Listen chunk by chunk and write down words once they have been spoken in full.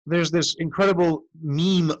there's this incredible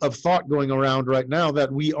meme of thought going around right now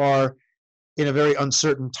that we are in a very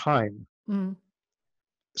uncertain time. Mm.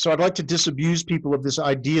 So I'd like to disabuse people of this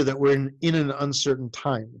idea that we're in an uncertain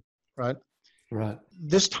time, right? Right.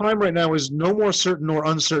 This time right now is no more certain or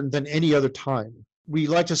uncertain than any other time. We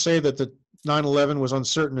like to say that the 9/11 was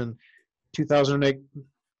uncertain and 2008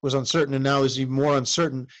 was uncertain, and now is even more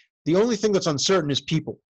uncertain. The only thing that's uncertain is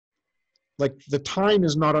people. Like, the time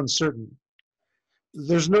is not uncertain.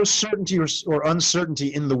 There's no certainty or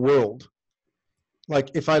uncertainty in the world. Like,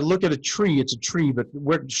 if I look at a tree, it's a tree,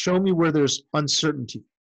 but show me where there's uncertainty.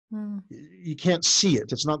 Mm. You can't see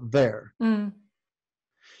it. It's not there. Mm.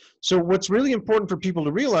 So what's really important for people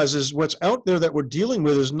to realize is what's out there that we're dealing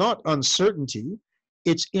with is not uncertainty.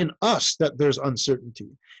 It's in us that there's uncertainty.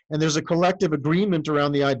 And there's a collective agreement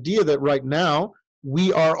around the idea that right now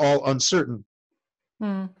we are all uncertain.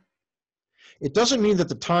 Mm. It doesn't mean that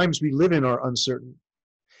the times we live in are uncertain.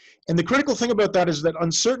 And the critical thing about that is that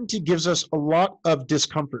uncertainty gives us a lot of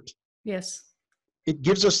discomfort. Yes. It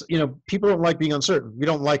gives us, people don't like being uncertain. We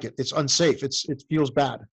don't like it. It's unsafe. It feels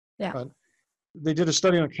bad. Yeah. Right? They did a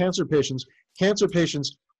study on cancer patients. Cancer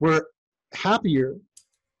patients were happier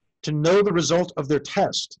to know the result of their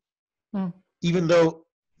test, even though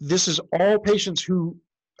this is all patients who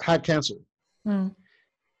had cancer. Mm.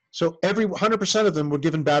 So 100% of them were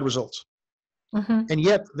given bad results. Mm-hmm. And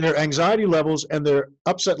yet their anxiety levels and their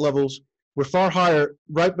upset levels were far higher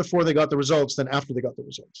right before they got the results than after they got the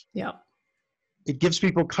results. Yeah. It gives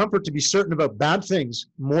people comfort to be certain about bad things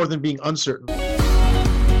more than being uncertain.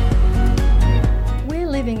 We're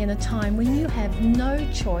living in a time when you have no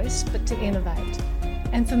choice but to innovate.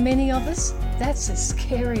 And for many of us, that's as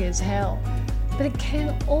scary as hell. But it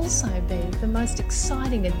can also be the most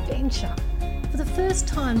exciting adventure. For the first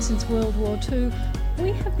time since World War II,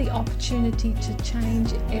 we have the opportunity to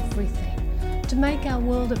change everything, to make our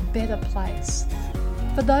world a better place.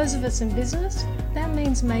 For those of us in business, that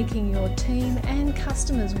means making your team and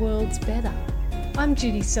customers' worlds better. I'm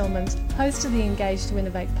Judy Selmans, host of the Engage to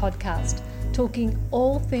Innovate podcast, talking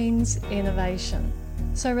all things innovation.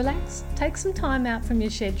 So relax, take some time out from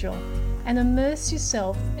your schedule and immerse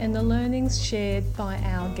yourself in the learnings shared by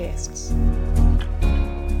our guests.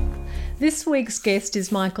 This week's guest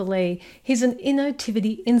is Michael Lee. He's an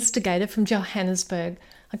innovativity instigator from Johannesburg.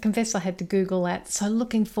 I confess I had to Google that, so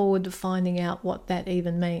looking forward to finding out what that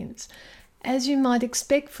even means. As you might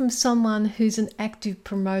expect from someone who's an active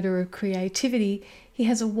promoter of creativity, he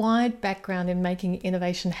has a wide background in making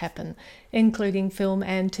innovation happen, including film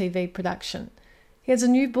and TV production. He has a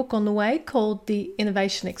new book on the way called The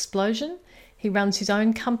Innovation Explosion. He runs his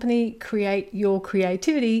own company, Create Your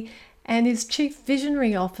Creativity, and is Chief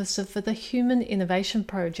Visionary Officer for the Human Innovation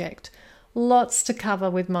Project. Lots to cover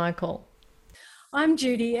with Michael. I'm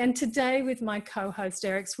Judy, and today with my co-host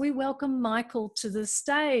Eric, we welcome Michael to the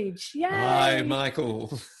stage. Yay! Hi,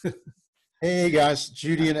 Michael. Hey guys,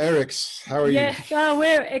 Judy and Eric's. How are you? Yeah,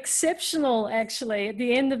 we're exceptional actually at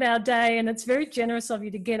the end of our day, and it's very generous of you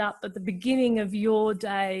to get up at the beginning of your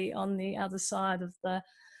day on the other side of the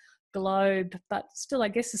globe, but still I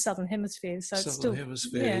guess the Southern Hemisphere. So it's still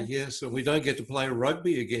Hemisphere, yes. And we don't get to play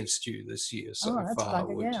rugby against you this year so far,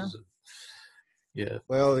 which is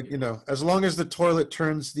Well, as long as the toilet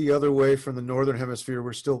turns the other way from the Northern Hemisphere,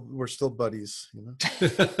 we're still buddies,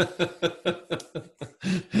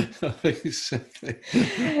 Exactly.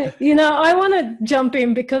 I want to jump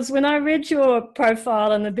in because when I read your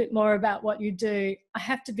profile and a bit more about what you do, I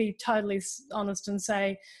have to be totally honest and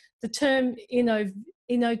say the term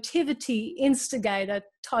innovativity instigator,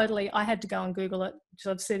 totally, I had to go and Google it, which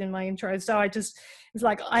I've said in my intro. So it's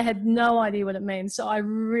like I had no idea what it means. So I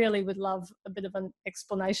really would love a bit of an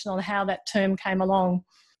explanation on how that term came along.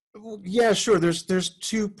 Yeah, sure. There's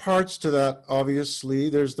two parts to that, obviously.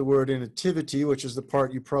 There's the word innovativity, which is the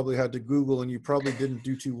part you probably had to Google, and you probably didn't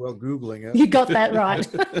do too well Googling it. You got that right.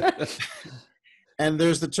 And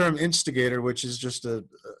there's the term instigator, which is just a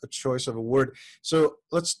choice of a word. So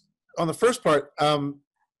on the first part, I'm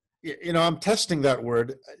testing that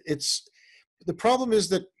word. The problem is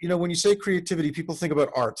that, when you say creativity, people think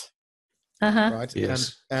about art, right?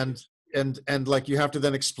 Yes. And like you have to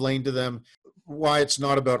then explain to them why it's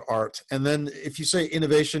not about art. And then if you say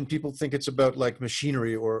innovation, people think it's about like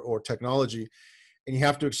machinery or technology, and you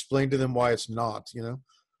have to explain to them why it's not,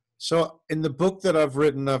 So in the book that I've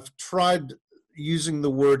written, I've tried using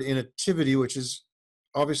the word innovativity, which is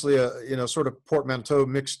obviously a sort of portmanteau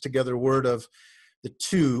mixed together word of the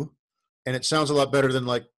two, and it sounds a lot better than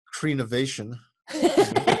like Creenovation.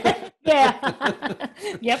 Yeah.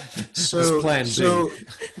 Yep. So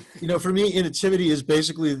for me, innovativity is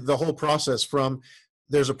basically the whole process from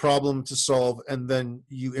there's a problem to solve, and then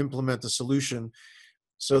you implement the solution.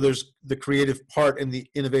 So there's the creative part and the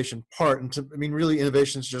innovation part. And really,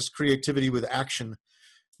 innovation is just creativity with action,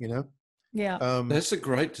 you know? Yeah. That's a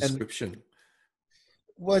great description.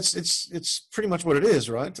 Well, it's pretty much what it is,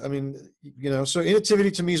 right? I mean, so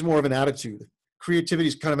innovativity to me is more of an attitude. Creativity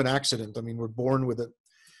is kind of an accident. I mean, we're born with it.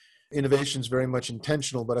 Innovation is very much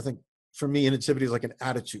intentional, but I think for me, innovativity is like an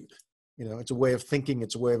attitude. It's a way of thinking.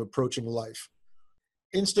 It's a way of approaching life.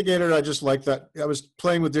 Instigator, I just like that. I was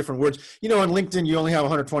playing with different words. On LinkedIn, you only have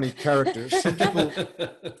 120 characters. Some people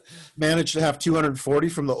manage to have 240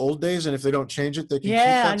 from the old days, and if they don't change it, they can keep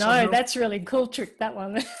that I know. somehow. That's really cool trick, that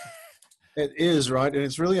one. It is, right? And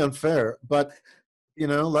it's really unfair. But,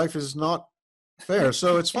 life is not fair,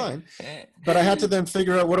 so it's fine. But I had to then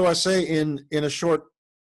figure out, what do I say in a short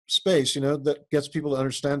space, that gets people to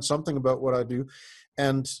understand something about what I do.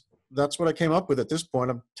 And that's what I came up with at this point.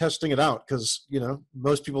 I'm testing it out because,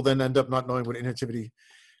 most people then end up not knowing what innovativity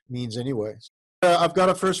means anyway. I've got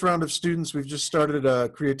a first round of students. We've just started a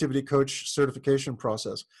creativity coach certification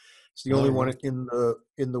process. It's the only one in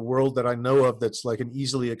the world that I know of that's like an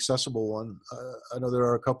easily accessible one. I know there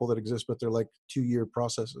are a couple that exist, but they're like 2-year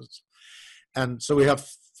processes. And so we have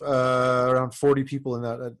around 40 people in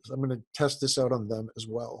that. I'm going to test this out on them as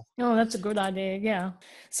well. Oh, that's a good idea. Yeah.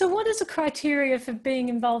 So what is the criteria for being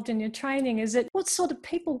involved in your training? What sort of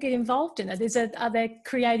people get involved in it? Are there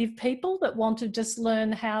creative people that want to just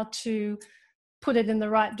learn how to put it in the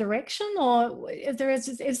right direction? Or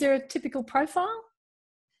is there a typical profile?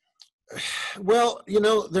 Well,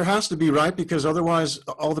 there has to be, right? Because otherwise,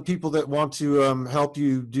 all the people that want to help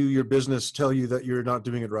you do your business tell you that you're not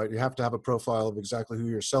doing it right. You have to have a profile of exactly who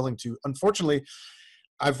you're selling to. Unfortunately,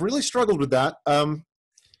 I've really struggled with that.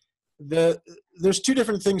 There's two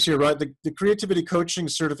different things here, right? The creativity coaching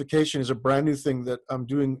certification is a brand new thing that I'm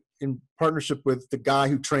doing in partnership with the guy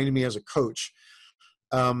who trained me as a coach.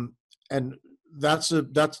 And that's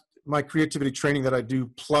my creativity training that I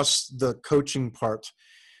do plus the coaching part.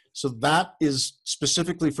 So that is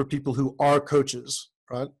specifically for people who are coaches,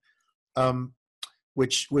 right?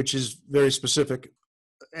 Which is very specific.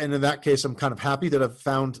 And in that case, I'm kind of happy that I've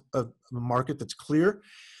found a market that's clear.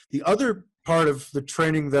 The other part of the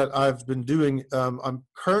training that I've been doing, I'm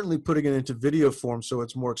currently putting it into video form so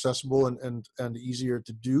it's more accessible and easier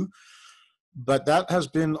to do. But that has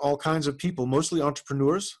been all kinds of people, mostly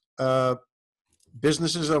entrepreneurs.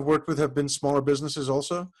 Businesses I've worked with have been smaller businesses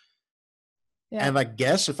also. Yeah. And I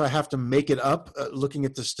guess if I have to make it up, looking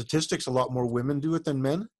at the statistics, a lot more women do it than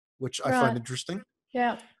men, which I find interesting.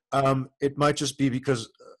 Yeah. It might just be because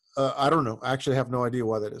I don't know. I actually have no idea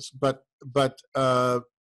why that is. But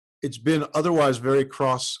it's been otherwise very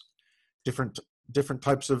cross different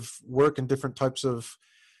types of work and different types of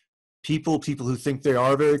people who think they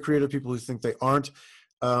are very creative, people who think they aren't.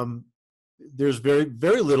 There's very,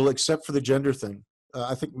 very little except for the gender thing.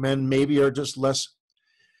 I think men maybe are just less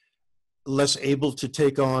able to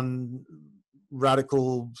take on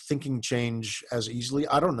radical thinking change as easily.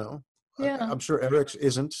 I don't know. Yeah. I'm sure Eric's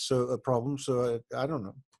isn't a problem. So I don't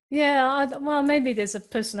know. Yeah. Well, maybe there's a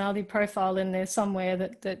personality profile in there somewhere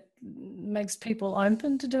that makes people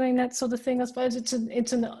open to doing that sort of thing. I suppose it's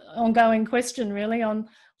an ongoing question really on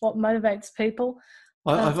what motivates people.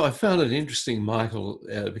 I found it interesting, Michael,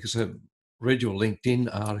 because I've read your LinkedIn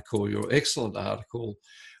article, your excellent article,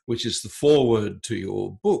 which is the foreword to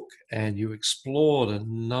your book, and you explored a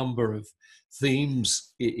number of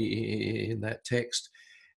themes in that text.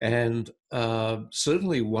 And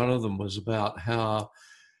certainly one of them was about how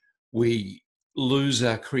we lose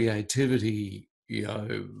our creativity,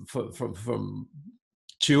 from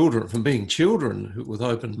children, from being children with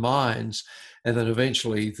open minds, and then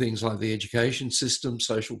eventually things like the education system,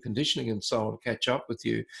 social conditioning and so on catch up with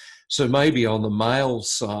you. So maybe on the male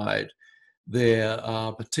side, there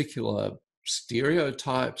are particular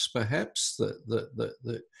stereotypes, perhaps,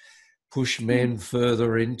 that push men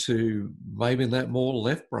further into maybe in that more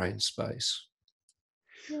left brain space.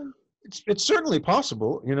 It's certainly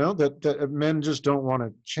possible, that men just don't want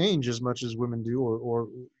to change as much as women do, or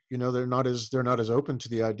they're not as open to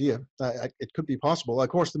the idea. It could be possible. Of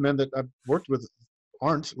course, the men that I've worked with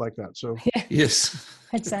aren't like that. So yes,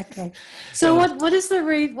 exactly. So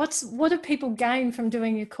what do people gain from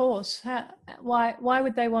doing your course? Why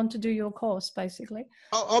would they want to do your course, basically?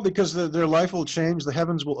 Because their life will change, the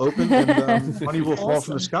heavens will open, and money will fall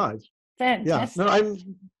from the skies. Fantastic. Yeah. No,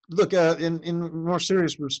 look, in more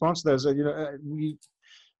serious response to that,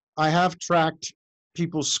 I have tracked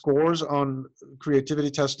people's scores on creativity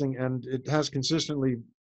testing, and it has consistently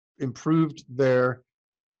improved their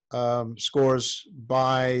scores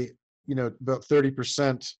by about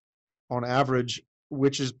 30% on average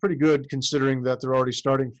which is pretty good considering that they're already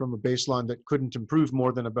starting from a baseline that couldn't improve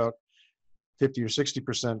more than about 50 or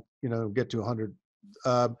 60%, get to 100.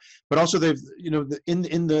 But also they've, in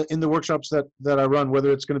the workshops that I run,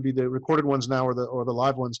 whether it's going to be the recorded ones now or the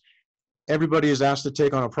live ones, everybody is asked to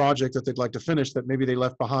take on a project that they'd like to finish that maybe they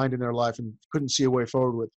left behind in their life and couldn't see a way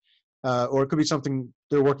forward with. Or it could be something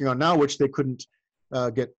they're working on now, which they couldn't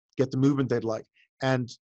get the movement they'd like. And,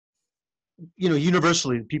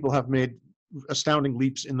 universally, people have made astounding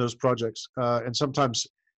leaps in those projects, and sometimes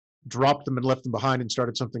dropped them and left them behind and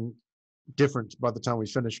started something different by the time we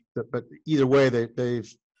finished. But either way,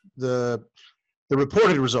 the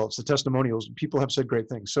reported results, the testimonials, people have said great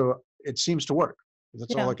things. So it seems to work.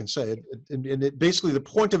 That's all I can say. And basically, the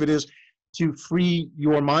point of it is to free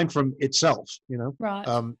your mind from itself. Right.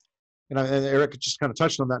 And Eric just kind of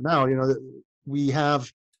touched on that now. We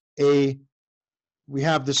have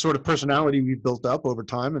this sort of personality we've built up over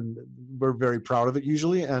time, and we're very proud of it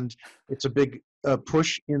usually. And it's a big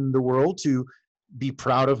push in the world to be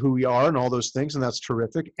proud of who we are and all those things, and that's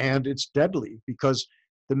terrific. And it's deadly, because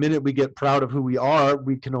the minute we get proud of who we are,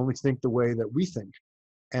 we can only think the way that we think.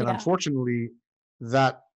 And unfortunately,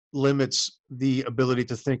 that limits the ability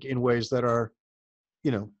to think in ways that are,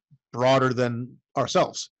 broader than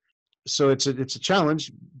ourselves. So it's a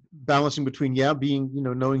challenge balancing between, being,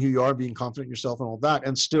 knowing who you are, being confident in yourself and all that,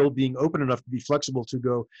 and still being open enough to be flexible to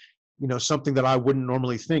go, something that I wouldn't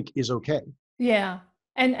normally think is okay. Yeah.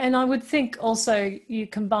 And I would think also you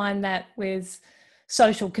combine that with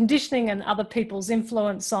social conditioning and other people's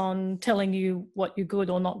influence on telling you what you're good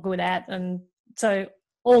or not good at. And so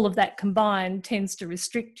all of that combined tends to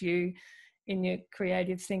restrict you in your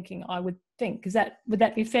creative thinking, I would think. Would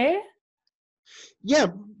that be fair? Yeah,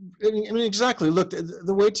 I mean, exactly. Look,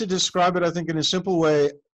 the way to describe it, I think, in a simple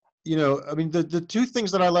way, the two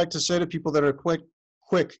things that I like to say to people that are quick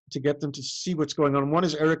to get them to see what's going on. One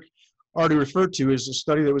is Eric already referred to, is a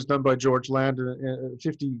study that was done by George Land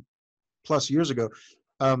 50 plus years ago,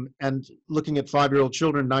 and looking at 5-year-old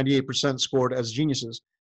children, 98% scored as geniuses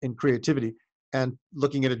in creativity, and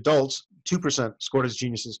looking at adults, 2% scored as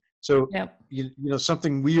geniuses. So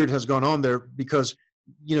something weird has gone on there, because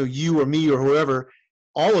you or me or whoever,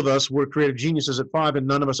 all of us were creative geniuses at 5 and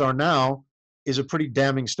none of us are now, is a pretty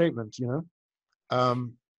damning statement.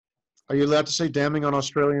 Are you allowed to say damning on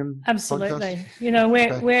Australian Absolutely.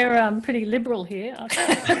 podcasts? We're pretty liberal here.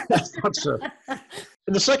 That's not so.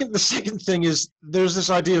 And the second thing is, there's this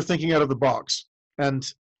idea of thinking out of the box. And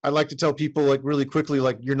I like to tell people, like, really quickly,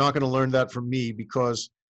 like, you're not going to learn that from me, because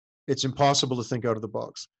it's impossible to think out of the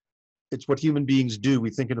box. It's what human beings do. We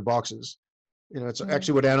think into boxes. It's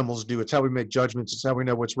actually what animals do. It's how we make judgments. It's how we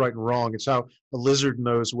know what's right and wrong. It's how a lizard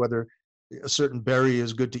knows whether a certain berry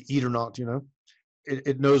is good to eat or not.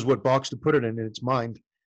 It knows what box to put it in its mind.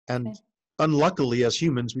 And unluckily, as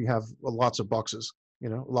humans, we have lots of boxes, a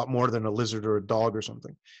lot more than a lizard or a dog or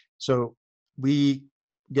something. So we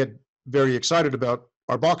get very excited about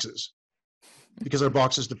our boxes, because our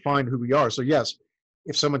boxes define who we are. So yes,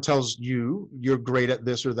 if someone tells you you're great at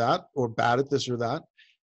this or that, or bad at this or that,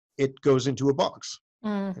 it goes into a box.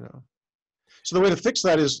 So the way to fix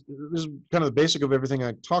that is kind of the basic of everything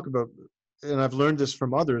I talk about, and I've learned this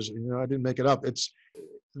from others. I didn't make it up. It's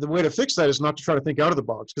the way to fix that is not to try to think out of the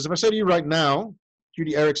box. Because if I say to you right now,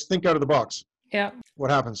 Judy Eriks, think out of the box. Yeah. What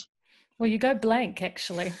happens? Well, you go blank,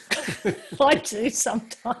 actually. I do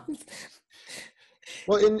sometimes.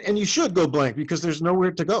 Well, and you should go blank, because there's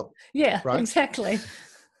nowhere to go. Yeah, right? Exactly.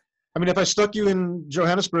 I mean, if I stuck you in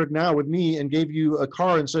Johannesburg now with me and gave you a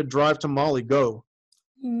car and said, drive to Mali, go.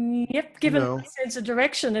 Yep, given my sense of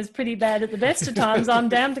direction is pretty bad at the best of times, I'm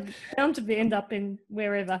down to end up in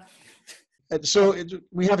wherever. And so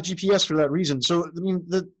we have a GPS for that reason. So, I mean,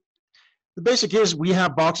 the basic is, we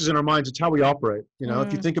have boxes in our minds. It's how we operate.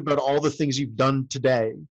 If you think about all the things you've done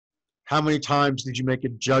today, how many times did you make a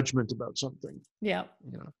judgment about something? Yeah.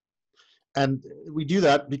 And we do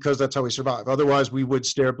that because that's how we survive. Otherwise, we would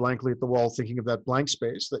stare blankly at the wall thinking of that blank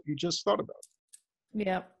space that you just thought about.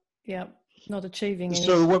 Yeah. Not achieving anything.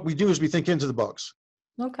 So what we do is we think into the box.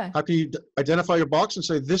 Okay. How can you identify your box and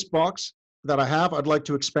say, this box that I have, I'd like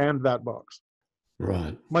to expand that box?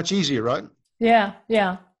 Right. Much easier, right? Yeah.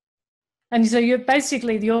 And so you're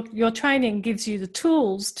basically, your training gives you the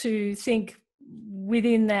tools to think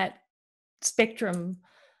within that spectrum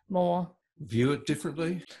more. View it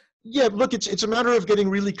differently? Yeah, look, it's a matter of getting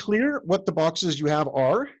really clear what the boxes you have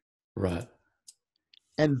are. Right.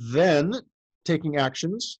 And then taking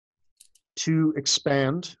actions to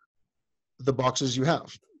expand the boxes you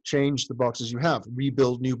have, change the boxes you have,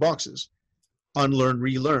 rebuild new boxes, unlearn,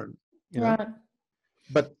 relearn. Right.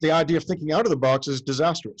 But the idea of thinking out of the box is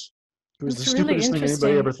disastrous. It was the It's really stupidest thing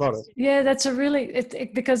anybody ever interesting. thought of. Yeah, that's a really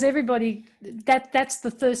because everybody that's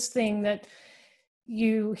the first thing that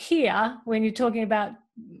you hear when you're talking about.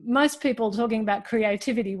 Most people talking about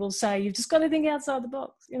creativity will say you've just got to think outside the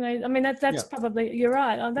box. You know, I mean that's Yeah. probably, you're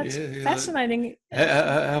right. Oh, that's Yeah, fascinating.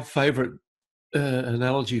 our favourite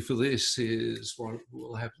analogy for this is what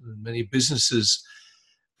will happen in many businesses,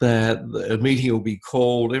 that a meeting will be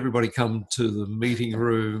called, everybody come to the meeting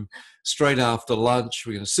room straight after lunch,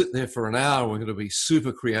 we're going to sit there for an hour, we're going to be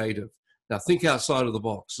super creative. Now think outside of the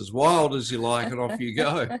box, as wild as you like, and off you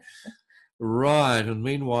go. Right, and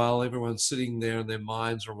meanwhile everyone's sitting there and their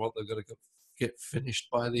minds are on what they've got to get finished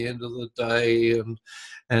by the end of the day,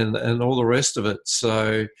 and all the rest of it.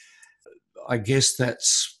 So I guess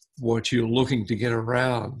that's what you're looking to get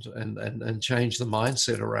around, and change the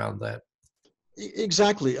mindset around that.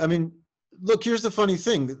 Exactly. I mean, look, here's the funny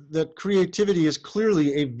thing, that creativity is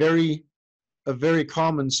clearly a very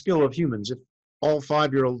common skill of humans. If all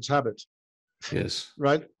 5-year-olds have it, Yes.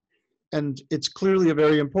 right? And it's clearly a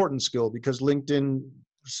very important skill, because LinkedIn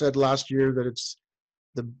said last year that it's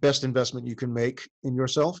the best investment you can make in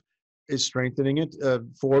yourself is strengthening it.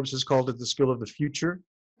 Forbes has called it the skill of the future.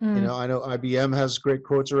 You know, I know IBM has great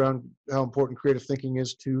quotes around how important creative thinking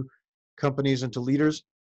is to companies and to leaders.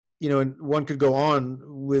 You know, and one could go on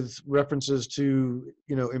with references to,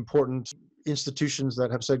 you know, important institutions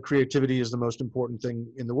that have said creativity is the most important thing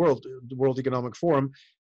in the world. The World Economic Forum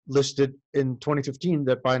listed in 2015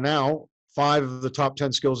 that by now 5 of the top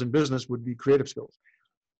 10 skills in business would be creative skills.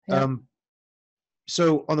 Yeah.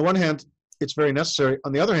 So on the one hand, it's very necessary.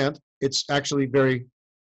 On the other hand, it's actually very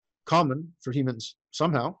common for humans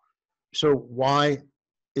somehow. So why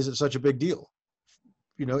is it such a big deal?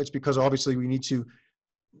 You know, it's because obviously we need to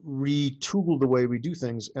retool the way we do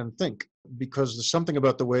things and think, because there's something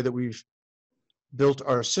about the way that we've built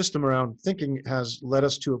our system around thinking has led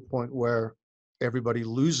us to a point where everybody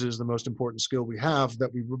loses the most important skill we have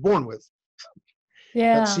that we were born with.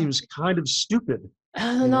 Yeah. That seems kind of stupid.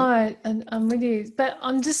 I don't know, and I'm with you, but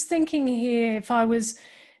I'm just thinking here, if I was,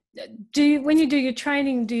 when you do your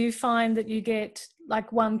training, do you find that you get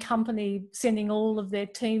like one company sending all of their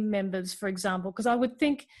team members, for example? Because I would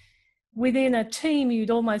think within a team,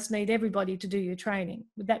 you'd almost need everybody to do your training.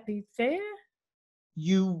 Would that be fair?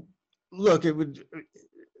 You look, it would,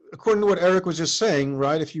 according to what Eric was just saying,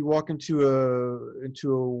 right? If you walk into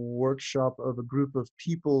a workshop of a group of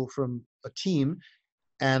people from a team,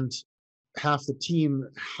 and half the team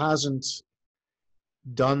hasn't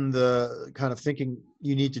done the kind of thinking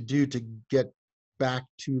you need to do to get back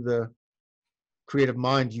to the creative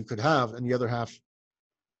mind you could have, and the other half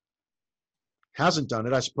hasn't done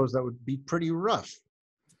it, I suppose that would be pretty rough.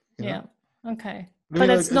 Yeah. Okay. I But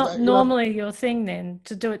mean, it's not normally your thing then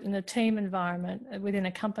to do it in a team environment within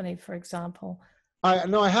a company, for example.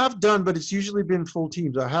 I have done, but it's usually been full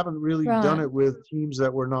teams. I haven't really done it with teams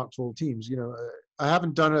that were not full teams. You know, I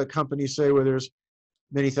haven't done a company, say, where there's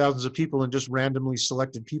many thousands of people and just randomly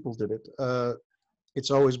selected people did it.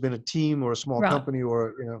 It's always been a team or a small company,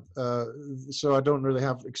 or, you know, so I don't really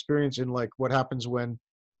have experience in like what happens when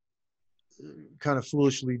kind of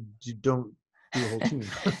foolishly you don't do a whole team.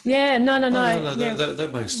 Yeah, no.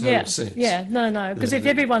 That makes total sense. Yeah, no. Because if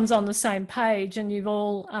everyone's on the same page and you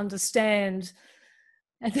all understand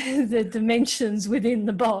the dimensions within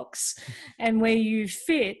the box and where you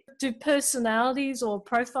fit, do personalities or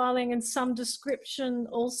profiling and some description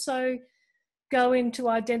also go into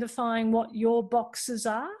identifying what your boxes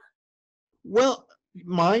are? Well,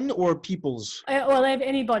 mine or people's? Well,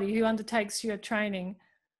 anybody who undertakes your training.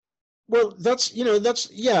 Well,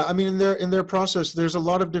 yeah. I mean, in their process, there's a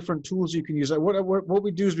lot of different tools you can use. What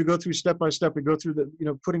we do is we go through step by step. We go through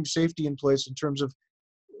putting safety in place in terms of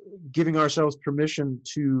giving ourselves permission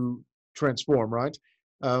to transform, right?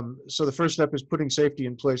 So the first step is putting safety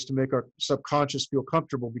in place to make our subconscious feel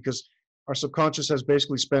comfortable, because our subconscious has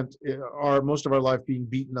basically spent most of our life being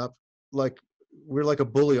beaten up. Like we're like a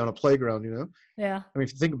bully on a playground, you know? Yeah. I mean,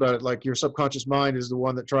 if you think about it, like your subconscious mind is the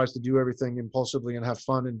one that tries to do everything impulsively and have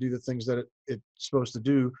fun and do the things that it's supposed to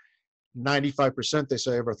do. 95%, they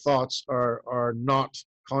say, of our thoughts are not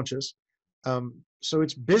conscious. So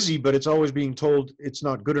it's busy, but it's always being told it's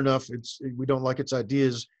not good enough. We don't like its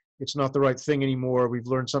ideas. It's not the right thing anymore. We've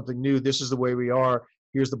learned something new. This is the way we are.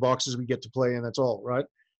 Here's the boxes we get to play in. That's all, right?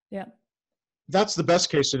 Yeah. That's the best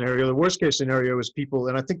case scenario. The worst case scenario is people,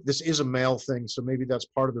 and I think this is a male thing, so maybe that's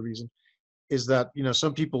part of the reason, is that,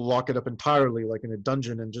 some people lock it up entirely, like in a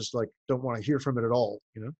dungeon, and just like don't want to hear from it at all,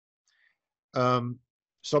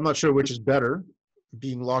 So I'm not sure which is better,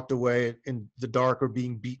 being locked away in the dark or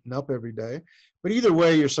being beaten up every day. But either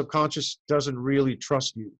way, your subconscious doesn't really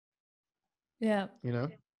trust you. Yeah.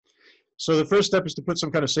 So the first step is to put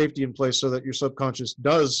some kind of safety in place so that your subconscious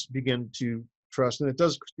does begin to trust, and it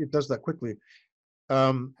does that quickly.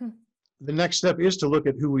 The next step is to look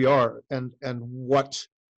at who we are and what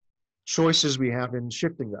choices we have in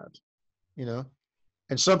shifting that, you know.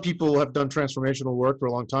 And some people have done transformational work for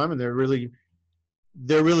a long time, and they're really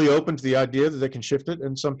open to the idea that they can shift it.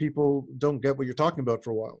 And some people don't get what you're talking about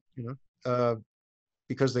for a while, you know,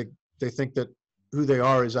 because they think that who they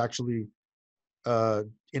are is actually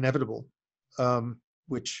inevitable,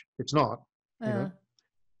 which it's not, you know.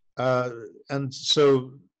 And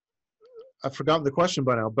so I've forgotten the question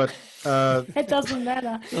by now, but it doesn't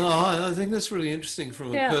matter. No, I think that's really interesting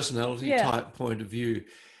from a personality type point of view.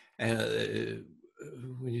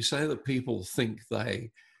 When you say that people think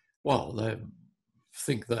they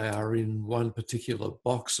think they are in one particular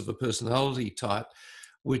box of a personality type,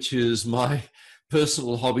 which is my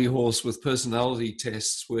personal hobby horse with personality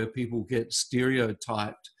tests, where people get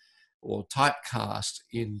stereotyped or typecast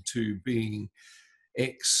into being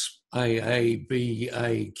X, A, B,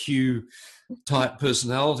 A, Q type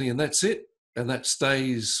personality, and that's it. And that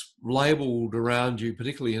stays labeled around you,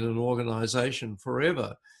 particularly in an organization,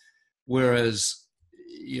 forever. Whereas,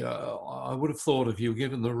 you know, I would have thought if you were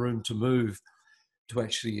given the room to move, to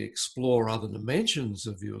actually explore other dimensions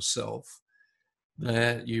of yourself,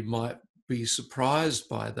 that you might be surprised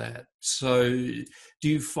by that. So do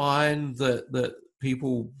you find that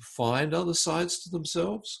people find other sides to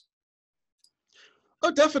themselves?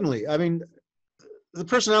 Oh, definitely. I mean, the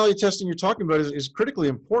personality testing you're talking about is critically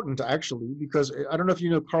important, actually, because I don't know if you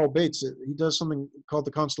know Carl Bates. He does something called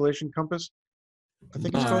the Constellation Compass, I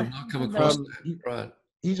think it's called. I've not come across that. Right.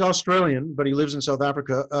 He's Australian, but he lives in South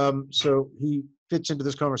Africa, so he fits into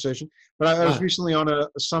this conversation. But I was recently on a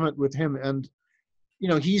summit with him, and you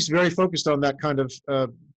know, he's very focused on that kind of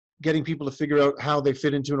getting people to figure out how they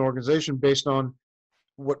fit into an organization based on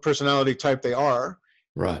what personality type they are.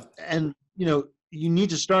 Right. And you know, you need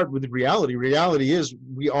to start with the reality. Reality is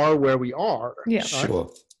we are where we are. Yeah. Right?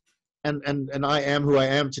 Sure. And I am who I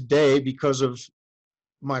am today because of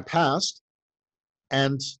my past,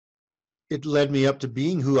 and it led me up to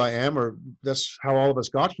being who I am, or that's how all of us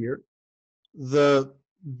got here. The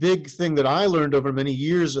big thing that I learned over many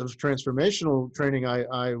years of transformational training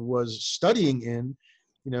I was studying in,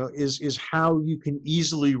 you know, is how you can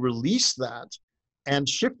easily release that and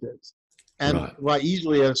shift it. And by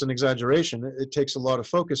easily, it's an exaggeration. It takes a lot of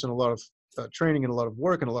focus and a lot of training and a lot of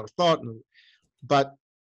work and a lot of thought. But,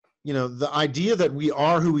 you know, the idea that we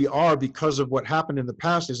are who we are because of what happened in the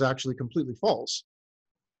past is actually completely false.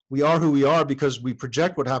 We are who we are because we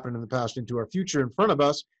project what happened in the past into our future in front of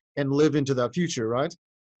us and live into that future, right?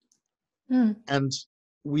 And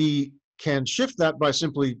we can shift that by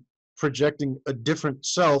simply projecting a different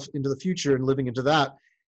self into the future and living into that.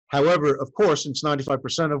 However, of course, since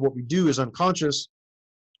 95% of what we do is unconscious,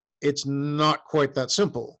 it's not quite that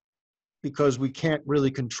simple, because we can't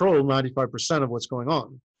really control 95% of what's going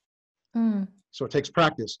on. So it takes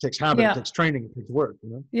practice, it takes habit, it takes training, it takes work, you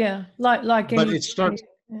know? Yeah, like but it starts,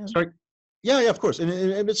 of course. And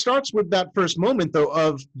it starts with that first moment, though,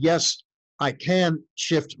 of, yes, I can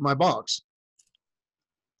shift my box.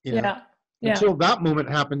 You know? Until that moment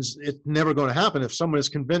happens, it's never going to happen. If someone is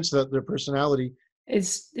convinced that their personality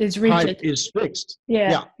is rigid, is fixed,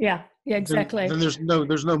 exactly, then there's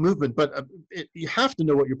no movement. But you have to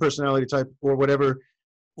know what your personality type or whatever,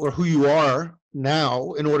 or who you are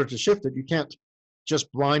now in order to shift it. You can't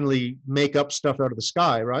just blindly make up stuff out of the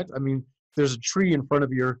sky, right? I mean, there's a tree in front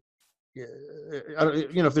of your, you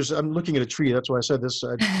know, if there's, I'm looking at a tree, that's why I said this.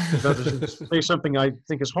 I say something I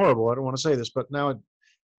think is horrible. I don't want to say this, but now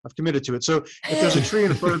I've committed to it. So if there's a tree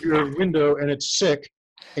in front of your window and it's sick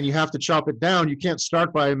and you have to chop it down, you can't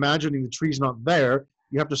start by imagining the tree's not there.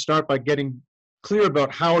 You have to start by getting clear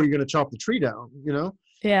about how are you going to chop the tree down, you know?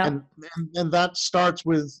 And that starts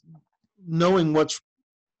with knowing what's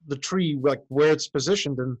the tree, like where it's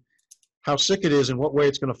positioned and how sick it is and what way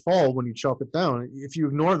it's going to fall when you chop it down. If you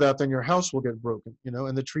ignore that, then your house will get broken, you know,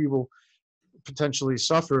 and the tree will potentially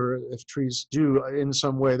suffer if trees do in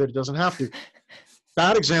some way that it doesn't have to.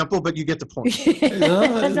 Bad example, but you get the point.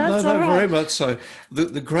 No, very much so.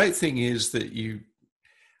 The great thing is that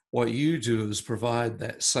what you do is provide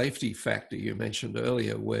that safety factor you mentioned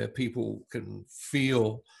earlier, where people can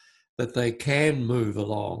feel that they can move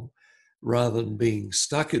along rather than being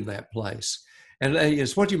stuck in that place. And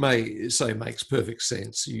it's what you may say makes perfect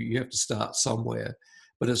sense. You have to start somewhere,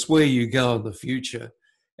 but it's where you go in the future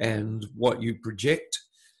and what you project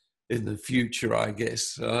in the future, I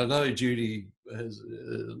guess. I know Judy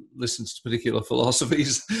listens to particular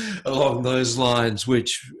philosophies along those lines,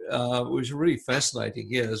 which are really fascinating.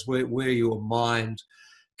 Yeah, is where your mind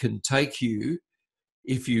can take you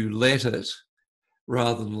if you let it,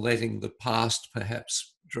 rather than letting the past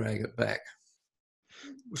perhaps drag it back.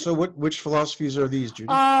 So which philosophies are these, Judy?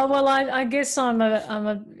 Well, I guess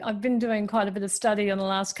I've been doing quite a bit of study in the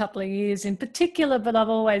last couple of years in particular, but I've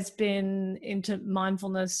always been into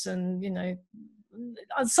mindfulness and,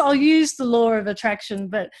 so I'll use the law of attraction,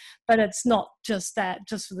 but it's not just that,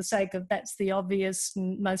 just for the sake of that's the obvious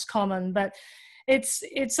and most common, but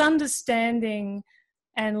it's understanding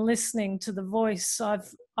and listening to the voice.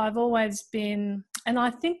 I've always been, and I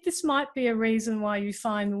think this might be a reason why you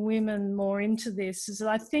find women more into this, is that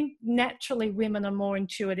I think naturally women are more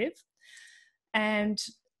intuitive. And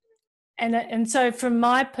so from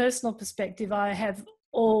my personal perspective, I have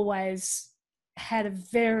always had a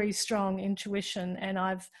very strong intuition, and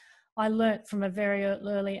I learnt from a very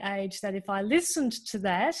early age that if I listened to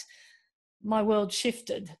that, my world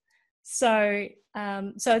shifted. So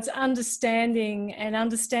it's understanding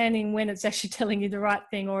when it's actually telling you the right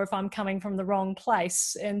thing, or if I'm coming from the wrong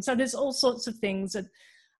place. And so there's all sorts of things that,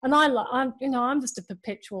 and I'm just a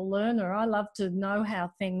perpetual learner. I love to know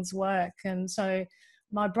how things work, and so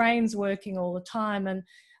my brain's working all the time. And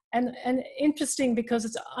interesting, because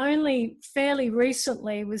it's only fairly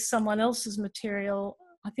recently with someone else's material,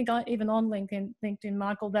 I think even on LinkedIn,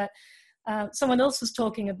 Michael, that someone else was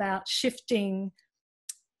talking about shifting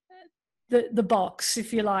the box,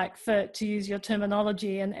 if you like, to use your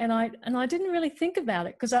terminology. And I didn't really think about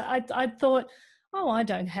it, because I thought, oh, I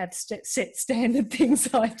don't have set standard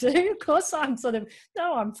things I do. Of course, I'm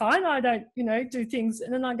no, I'm fine. I don't, do things.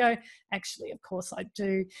 And then I go, actually, of course I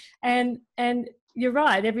do. And you're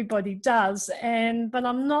right, everybody does. But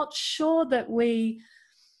I'm not sure, well,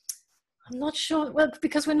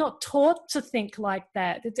 because we're not taught to think like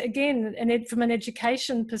that. It's, again, from an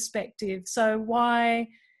education perspective. So why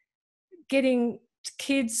getting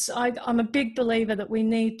kids, I'm a big believer that we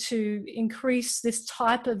need to increase this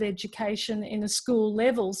type of education in a school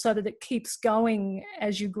level so that it keeps going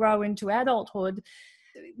as you grow into adulthood.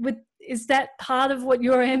 Is that part of what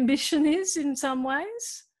your ambition is in some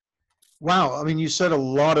ways? Wow. I mean, you said a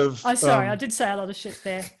lot of... Oh, sorry, I did say a lot of shit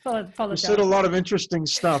there. Apologize. You said a lot of interesting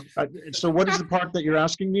stuff. So what is the part that you're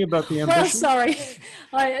asking me about the ambition? Well, sorry.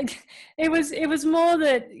 It was more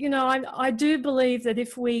that, I do believe that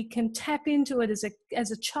if we can tap into it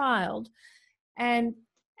as a child and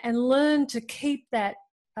learn to keep that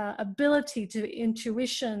ability to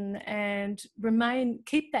intuition and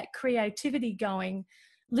keep that creativity going,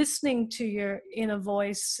 listening to your inner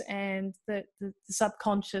voice and the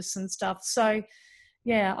subconscious and stuff. So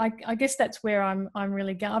yeah, I guess that's where I'm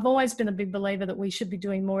really going. I've always been a big believer that we should be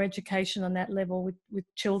doing more education on that level with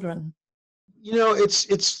children.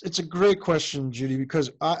 It's a great question, Judy, because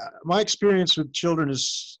my experience with children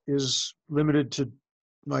is limited to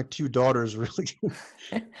my two daughters, really.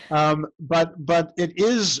 But it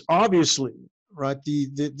is obviously, right,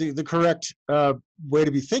 the correct way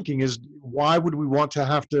to be thinking is, why would we want to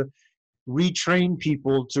have to retrain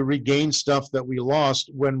people to regain stuff that we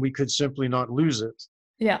lost when we could simply not lose it?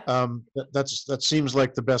 Yeah. That seems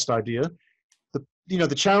like the best idea.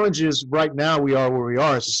 The challenge is, right now we are where we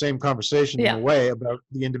are. It's the same conversation in a way about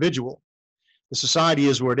the individual. The society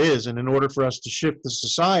is where it is, and in order for us to shift the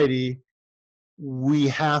society, we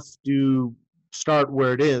have to start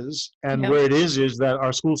where it is, and where it is that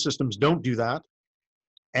our school systems don't do that.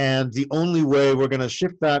 And the only way we're going to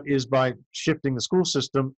shift that is by shifting the school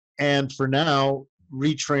system, and for now,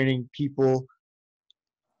 retraining people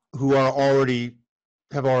who have already,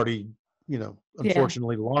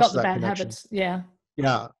 unfortunately lost that connection. Habits. Yeah.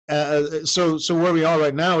 So where we are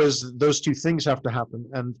right now is those two things have to happen,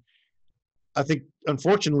 and I think,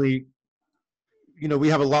 unfortunately, we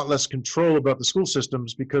have a lot less control about the school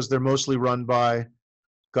systems because they're mostly run by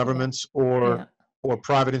governments or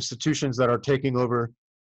private institutions that are taking over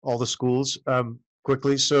all the schools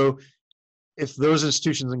quickly. So if those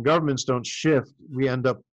institutions and governments don't shift, we end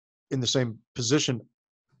up in the same position.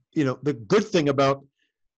 The good thing about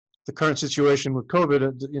the current situation with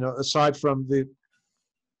COVID, aside from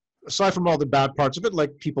all the bad parts of it,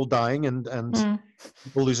 like people dying and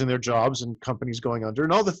people losing their jobs and companies going under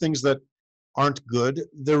and all the things that aren't good,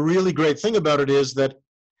 the really great thing about it is that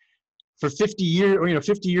for 50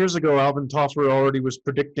 years ago, Alvin Toffler already was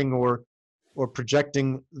predicting or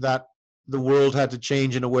projecting that the world had to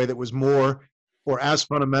change in a way that was more or as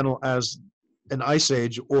fundamental as an ice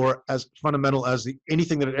age, or as fundamental as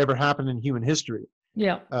anything that had ever happened in human history.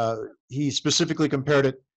 Yeah. He specifically compared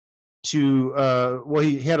it to,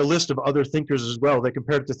 he had a list of other thinkers as well. They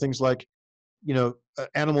compared it to things like,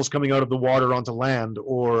 animals coming out of the water onto land,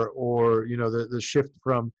 or the shift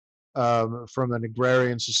from an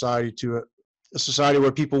agrarian society to a society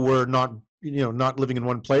where people were not, not living in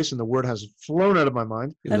one place, and the word has flown out of my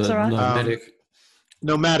mind. That's The all right. nomadic.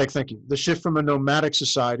 Nomadic, thank you. The shift from a nomadic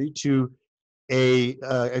society to a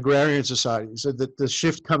agrarian society. So that the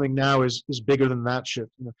shift coming now is bigger than that shift.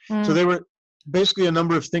 So they were basically a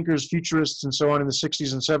number of thinkers, futurists, and so on in the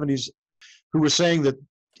 60s and 70s who were saying that,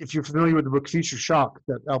 if you're familiar with the book Future Shock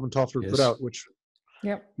that Alvin Toffler put Yes. out, which,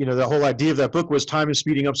 Yep. the whole idea of that book was time is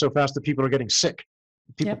speeding up so fast that people are getting sick.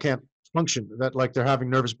 People Yep. can't function, that like they're having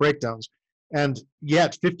nervous breakdowns. And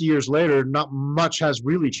yet 50 years later, not much has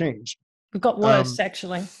really changed. It got worse,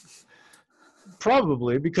 actually.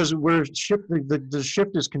 Probably because the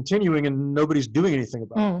shift is continuing and nobody's doing anything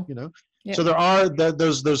about it. Yep. So there are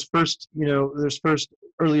those first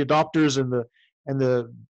early adopters and the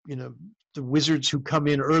wizards who come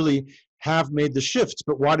in early have made the shifts.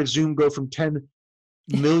 But why did Zoom go from 10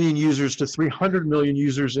 million users to 300 million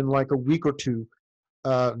users in like a week or two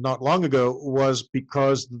not long ago? Was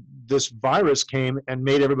because this virus came and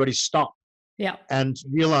made everybody stop and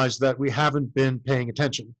realize that we haven't been paying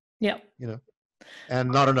attention. And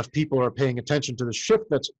not enough people are paying attention to the shift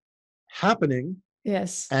that's happening.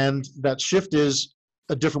 Yes. And that shift is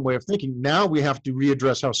a different way of thinking. Now we have to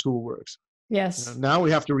readdress how school works. Yes. Now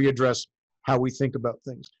we have to readdress how we think about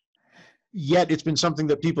things. Yet it's been something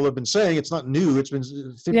that people have been saying. It's not new. It's been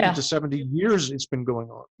 50 to 70 years it's been going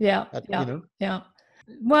on. Yeah.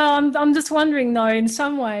 Well, I'm just wondering, though, in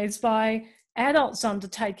some ways, by adults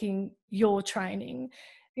undertaking your training,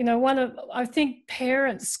 I think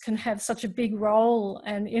parents can have such a big role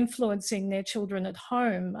in influencing their children at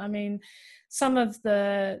home. I mean, some of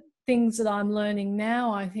the things that I'm learning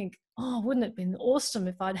now, I think, wouldn't it have been awesome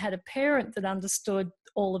if I'd had a parent that understood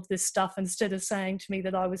all of this stuff instead of saying to me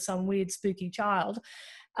that I was some weird, spooky child,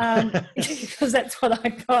 because that's what I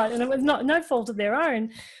got. And it was no fault of their own.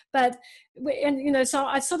 But, so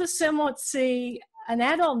I sort of somewhat see an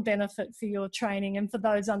add-on benefit for your training and for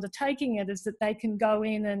those undertaking it is that they can go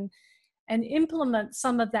in and implement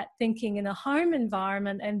some of that thinking in a home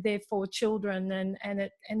environment and therefore children, and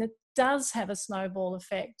it does have a snowball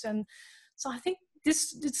effect. And so I think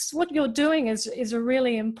this what you're doing is a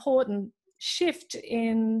really important shift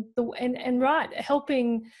in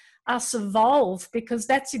helping us evolve, because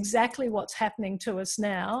that's exactly what's happening to us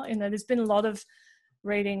now. There's been a lot of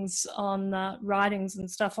readings on writings and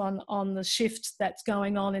stuff on the shift that's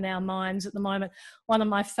going on in our minds at the moment. One of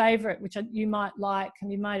my favorite, which you might like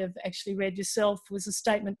and you might have actually read yourself, was a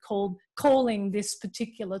statement called calling this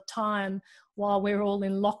particular time while we're all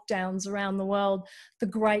in lockdowns around the world the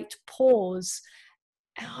Great Pause.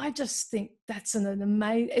 And I just think that's an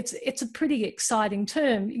amazing, it's a pretty exciting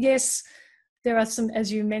term. Yes, there are some,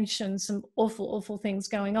 as you mentioned, some awful things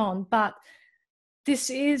going on, but this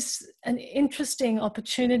is an interesting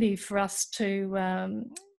opportunity for us to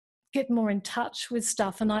get more in touch with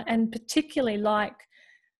stuff. And particularly like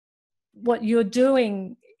what you're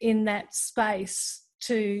doing in that space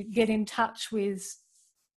to get in touch with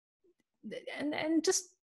and just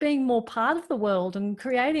being more part of the world and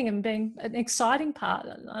creating and being an exciting part.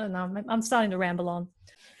 I don't know, I'm starting to ramble on.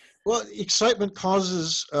 Well, excitement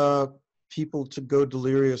causes people to go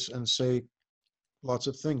delirious and say lots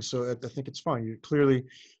of things. So I think it's fine. You're clearly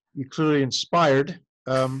inspired,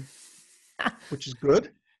 which is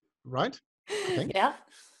good, right? I think. Yeah.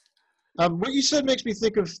 What you said makes me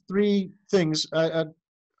think of three things.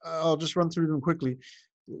 I'll just run through them quickly.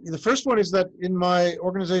 The first one is that in my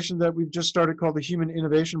organization that we've just started called the Human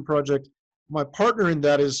Innovation Project, my partner in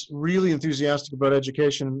that is really enthusiastic about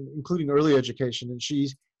education, including early education, and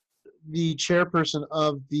she's the chairperson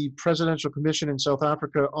of the Presidential Commission in South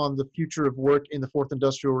Africa on the future of work in the Fourth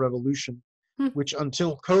Industrial Revolution, which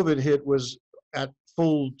until COVID hit was at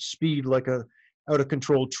full speed, like a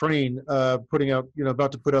out-of-control train, about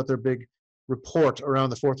to put out their big report around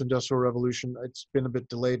the Fourth Industrial Revolution. It's been a bit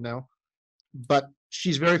delayed now, but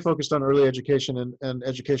she's very focused on early education and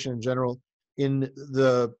education in general in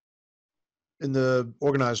the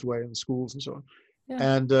organized way in schools and so on. Yeah.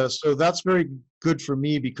 And so that's very good for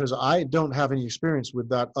me because I don't have any experience with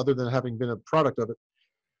that other than having been a product of it.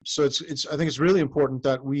 So I think it's really important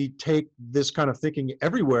that we take this kind of thinking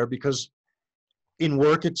everywhere, because in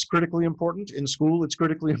work it's critically important, in school it's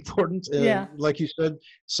critically important. Yeah. Like you said,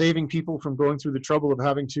 saving people from going through the trouble of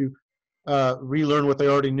having to relearn what they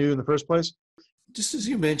already knew in the first place. Just as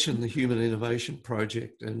you mentioned the Human Innovation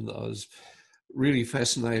Project, and I was really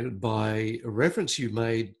fascinated by a reference you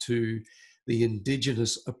made to the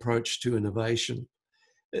Indigenous approach to innovation.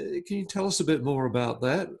 Can you tell us a bit more about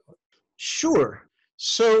that? Sure.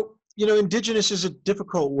 So, Indigenous is a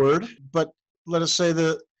difficult word, but let us say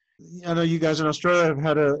I know you guys in Australia have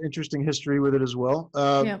had an interesting history with it as well.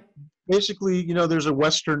 Yeah. basically, there's a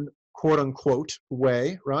Western quote unquote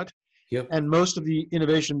way, right? Yep. And most of the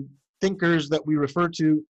innovation thinkers that we refer to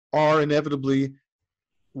are inevitably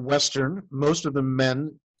Western, most of them men,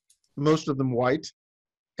 most of them white.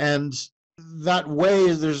 And that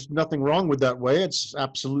way, there's nothing wrong with that way. It's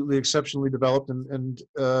absolutely exceptionally developed, and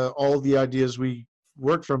all of the ideas we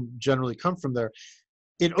work from generally come from there.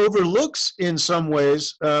 It overlooks in some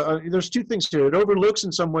ways, there's two things here. It overlooks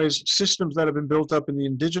in some ways systems that have been built up in the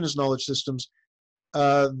indigenous knowledge systems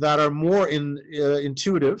that are more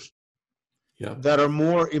intuitive, Yeah. that are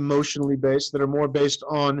more emotionally based, that are more based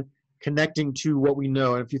on connecting to what we know.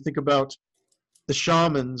 And if you think about the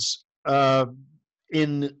shamans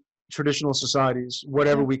in traditional societies,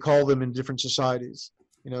 whatever we call them in different societies,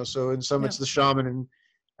 so in some it's the shaman in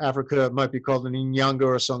Africa, it might be called an Inyanga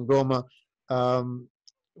or a Sangoma.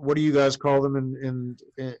 What do you guys call them in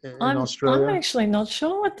Australia? I'm actually not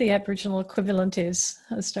sure what the Aboriginal equivalent is,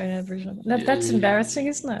 Australian Aboriginal. That's embarrassing,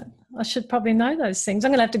 isn't it? I should probably know those things.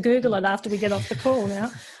 I'm going to have to Google it after we get off the call now.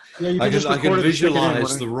 Yeah, I can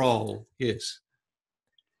visualize the role, yes.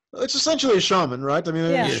 It's essentially a shaman, right? I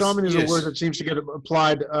mean, shaman is a word that seems to get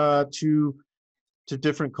applied to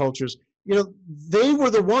different cultures. They were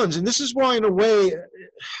the ones, and this is why, in a way,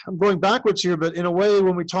 I'm going backwards here, but in a way,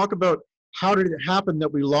 when we talk about how did it happen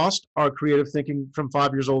that we lost our creative thinking from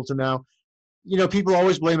 5 years old to now, people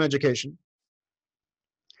always blame education.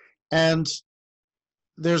 And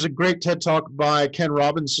there's a great TED Talk by Ken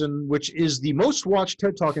Robinson, which is the most watched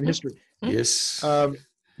TED Talk in history. Yes.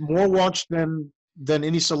 More watched than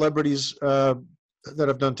any celebrities that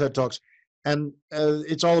have done TED Talks. And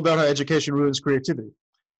it's all about how education ruins creativity.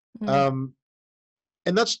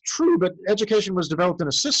 And that's true, but education was developed in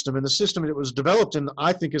a system, and the system it was developed in,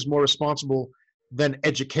 I think, is more responsible than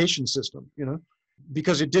education system,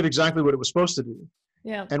 because it did exactly what it was supposed to do.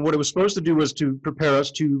 Yeah. And what it was supposed to do was to prepare us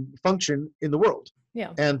to function in the world.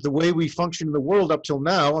 Yeah. And the way we function in the world up till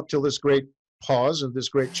now, up till this great pause and this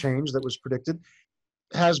great change that was predicted,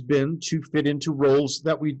 has been to fit into roles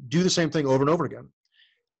that we do the same thing over and over again.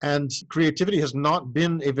 And creativity has not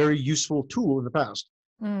been a very useful tool in the past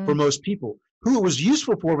for most people. Who it was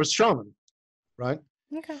useful for was shaman, right?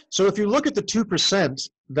 Okay. So if you look at the 2%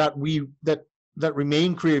 that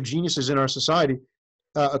remain creative geniuses in our society,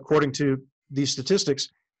 according to these statistics,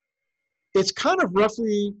 it's kind of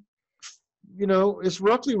roughly, it's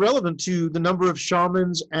roughly relevant to the number of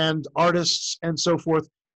shamans and artists and so forth,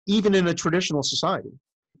 even in a traditional society.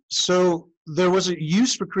 So there was a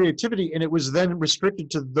use for creativity, and it was then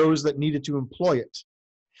restricted to those that needed to employ it.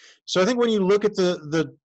 So I think when you look at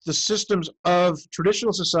the systems of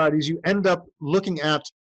traditional societies, you end up looking at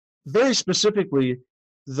very specifically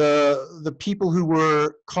the people who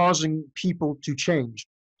were causing people to change.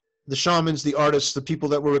 The shamans, the artists, the people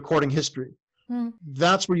that were recording history.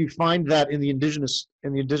 That's where you find that in the indigenous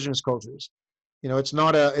cultures. It's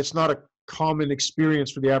not a common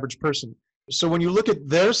experience for the average person. So when you look at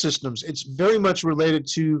their systems, it's very much related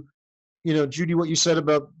to, Judy, what you said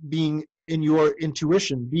about being in your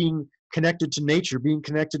intuition, being connected to nature, being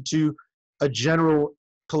connected to a general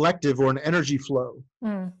collective or an energy flow.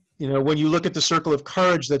 When you look at the circle of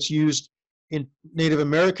courage that's used in Native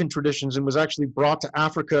American traditions and was actually brought to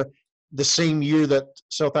Africa the same year that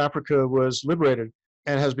South Africa was liberated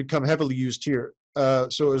and has become heavily used here.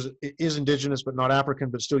 So it is indigenous, but not African,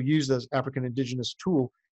 but still used as African indigenous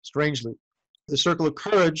tool, strangely. The circle of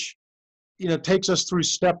courage, takes us through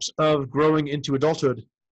steps of growing into adulthood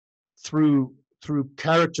through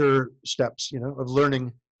character steps, of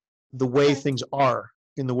learning the way things are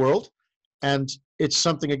in the world. And it's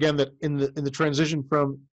something, again, that in the transition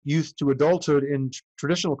from youth to adulthood in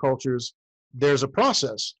traditional cultures, there's a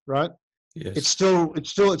process, right? Yes. It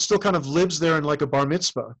still kind of lives there in like a bar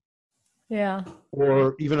mitzvah. Yeah.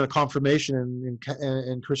 Or even a confirmation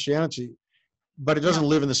in Christianity. But it doesn't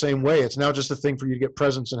live in the same way. It's now just a thing for you to get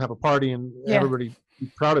presents and have a party and everybody be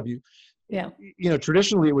proud of you. Yeah.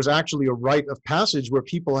 Traditionally, it was actually a rite of passage where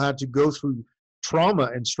people had to go through trauma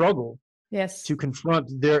and struggle to confront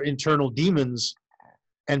their internal demons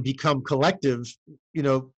and become collective,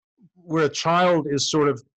 where a child is sort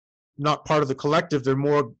of not part of the collective. They're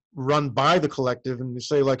more run by the collective. And they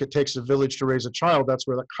say, like, it takes a village to raise a child. That's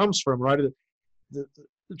where that comes from, right? The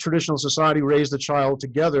traditional society raised the child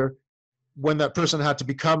together. When that person had to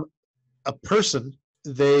become a person,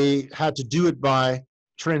 they had to do it by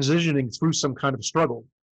transitioning through some kind of struggle.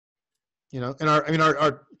 And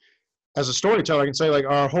our as a storyteller, I can say, like,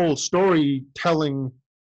 our whole storytelling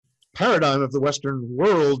paradigm of the Western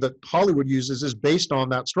world that Hollywood uses is based on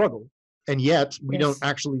that struggle. And yet we don't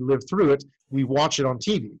actually live through it. We watch it on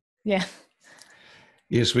TV. Yeah.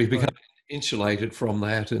 Yes, we become insulated from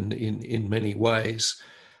that in many ways.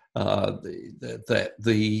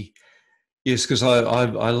 Yes, because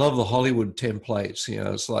I love the Hollywood templates.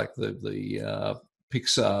 It's like the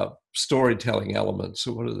Pixar storytelling elements,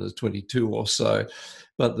 or what are the 22 or so,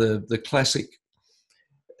 but the classic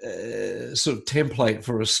sort of template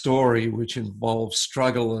for a story which involves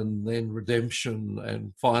struggle and then redemption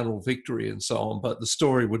and final victory and so on. But the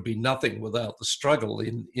story would be nothing without the struggle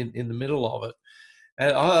in the middle of it.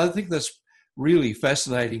 And I think that's really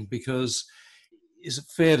fascinating, because is it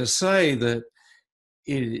fair to say that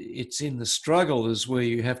it's in the struggle is where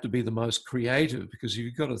you have to be the most creative, because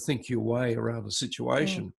you've got to think your way around a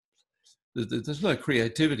situation. There's no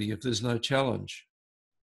creativity if there's no challenge.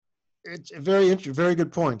 It's a very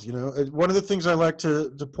good point. One of the things I like to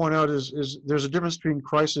point out is there's a difference between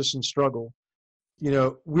crisis and struggle.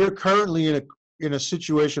 We're currently in a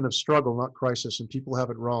situation of struggle, not crisis, and people have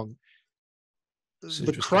it wrong.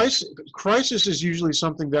 The crisis is usually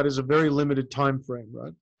something that is a very limited time frame,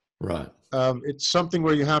 right? Right. It's something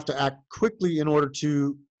where you have to act quickly in order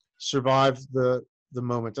to survive the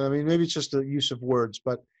moment. I mean, maybe it's just the use of words,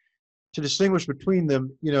 but to distinguish between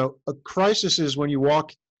them, a crisis is when you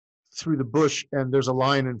walk through the bush and there's a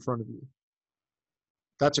lion in front of you.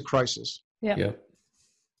 That's a crisis. Yeah.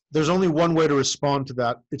 There's only one way to respond to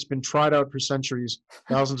that. It's been tried out for centuries,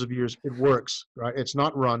 thousands of years. It works, right? It's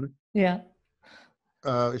not run. Yeah.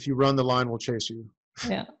 If you run, the lion will chase you.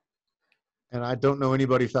 Yeah. And I don't know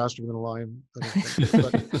anybody faster than a lion. But,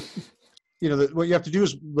 what you have to do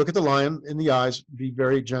is look at the lion in the eyes, be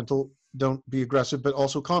very gentle, don't be aggressive, but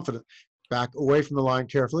also confident. Back away from the lion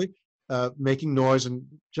carefully, making noise and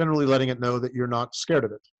generally letting it know that you're not scared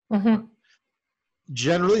of it. Mm-hmm.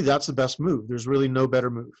 Generally, that's the best move. There's really no better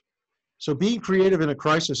move. So being creative in a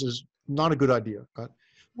crisis is not a good idea. Right?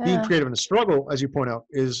 Yeah. Being creative in a struggle, as you point out,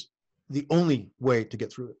 is the only way to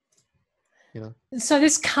get through it. So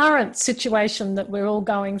this current situation that we're all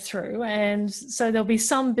going through, and so there'll be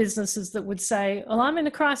some businesses that would say, well, I'm in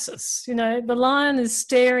a crisis, the lion is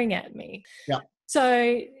staring at me. Yeah. So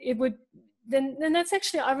it would, then that's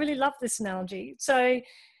actually, I really love this analogy. So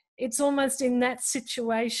it's almost in that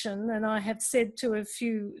situation, and I have said to a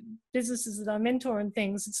few businesses that I mentor and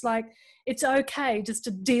things, it's like, it's okay just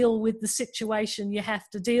to deal with the situation you have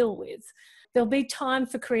to deal with. There'll be time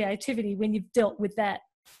for creativity when you've dealt with that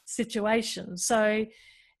situation. So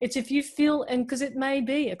it's if you feel, and because it may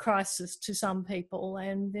be a crisis to some people,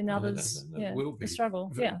 and in others, it will be a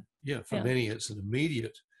struggle. For many it's an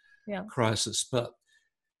immediate crisis, but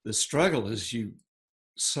the struggle, as you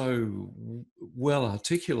so well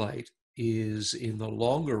articulate, is in the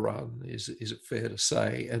longer run. Is it fair to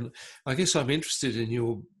say? And I guess I'm interested in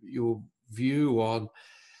your view on,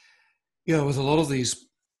 with a lot of these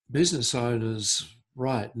business owners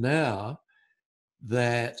right now,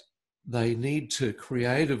 that they need to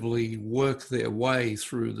creatively work their way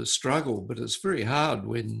through the struggle, but it's very hard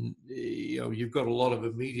when you've got a lot of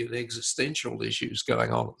immediate existential issues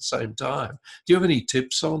going on at the same time. Do you have any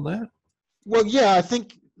tips on that? Well, yeah, I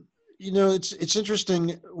think it's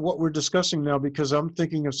interesting what we're discussing now, because I'm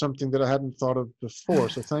thinking of something that I hadn't thought of before.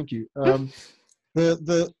 So thank you.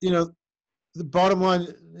 The bottom line,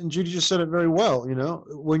 and Judy just said it very well.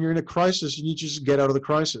 When you're in a crisis, you need to just get out of the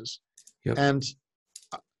crisis. Yep. And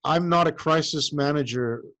I'm not a crisis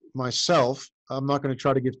manager myself. I'm not going to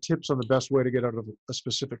try to give tips on the best way to get out of a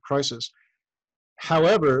specific crisis.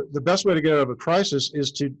 However, the best way to get out of a crisis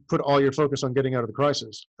is to put all your focus on getting out of the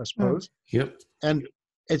crisis, I suppose. Yep. And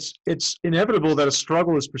it's inevitable that a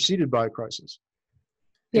struggle is preceded by a crisis.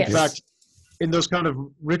 Yes. In fact, in those kind of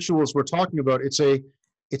rituals we're talking about, it's a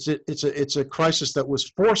crisis that was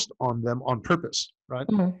forced on them on purpose, right?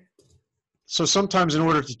 Mm-hmm. So sometimes in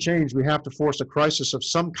order to change, we have to force a crisis of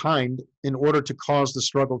some kind in order to cause the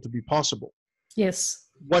struggle to be possible. Yes.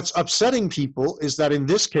 What's upsetting people is that in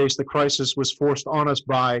this case, the crisis was forced on us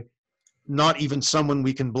by not even someone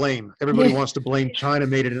we can blame. Everybody wants to blame China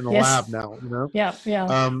made it in a lab now, Yeah.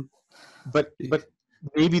 But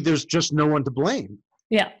maybe there's just no one to blame.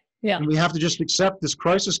 Yeah. And we have to just accept this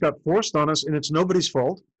crisis got forced on us, and it's nobody's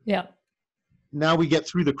fault. Yeah. Now we get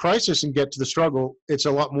through the crisis and get to the struggle. It's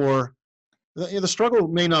a lot more. The struggle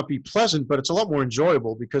may not be pleasant, but it's a lot more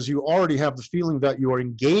enjoyable, because you already have the feeling that you are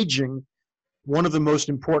engaging one of the most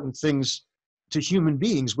important things to human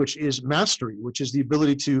beings, which is mastery, which is the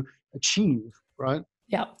ability to achieve, right?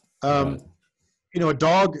 Yeah. A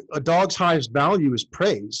dog's highest value is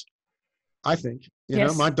praise, I think.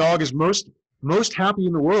 My dog is most happy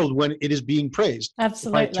in the world when it is being praised.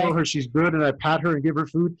 Absolutely. If I tell her she's good and I pat her and give her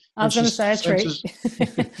food. I was going to say a treat.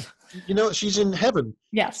 She's in heaven.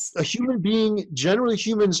 Yes. A human being, generally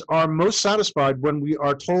humans are most satisfied when we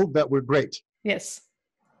are told that we're great, Yes.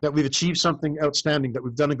 that we've achieved something outstanding, that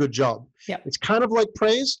we've done a good job. Yep. It's kind of like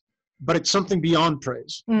praise, but it's something beyond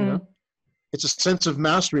praise. It's a sense of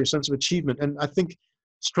mastery, a sense of achievement. And I think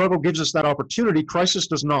struggle gives us that opportunity. Crisis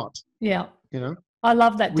does not. Yeah. You know, I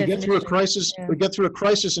love that we definition. get through a crisis. Yeah. We get through a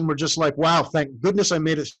crisis, and we're just like, wow, thank goodness I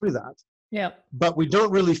made it through that. Yeah. But we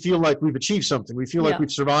don't really feel like we've achieved something. We feel like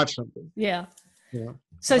we've survived something. Yeah. Yeah.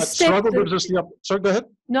 So struggle gives us the sorry, go ahead.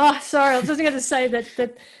 No, sorry, I was just going to say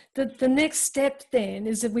that the next step then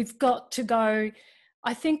is that we've got to go.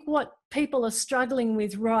 I think what people are struggling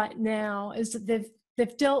with right now is that they've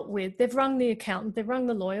rung the accountant, they've rung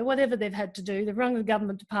the lawyer, whatever they've had to do, they've rung the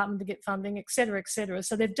government department to get funding, et cetera, et cetera.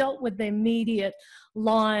 So they've dealt with the immediate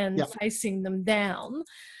lion facing them down.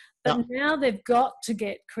 But now they've got to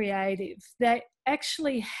get creative. They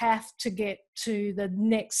actually have to get to the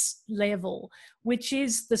next level, which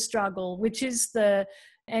is the struggle,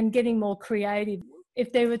 and getting more creative.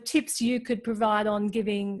 If there were tips you could provide on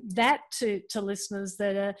giving that to listeners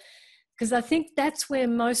that are, because I think that's where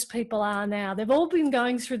most people are now. They've all been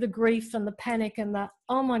going through the grief and the panic and the,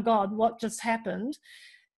 oh my God, what just happened?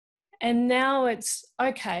 And now it's,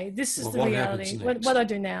 okay, this is the reality. What do I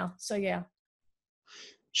do now? So, yeah.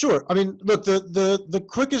 Sure. I mean, look, the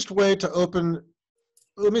quickest way to open,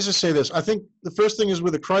 let me just say this. I think the first thing is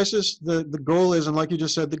with a crisis, the goal is, and like you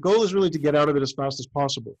just said, the goal is really to get out of it as fast as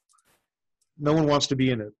possible. No one wants to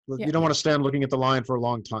be in it. Yeah. You don't want to stand looking at the lion for a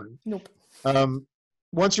long time. Nope.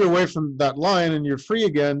 Once you're away from that lion and you're free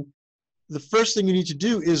again, the first thing you need to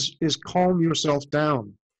do is calm yourself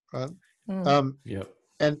down. Right?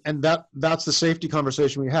 And that's the safety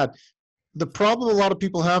conversation we had. The problem a lot of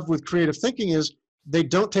people have with creative thinking is they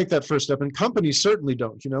don't take that first step, and companies certainly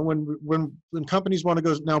don't. You know, when companies want to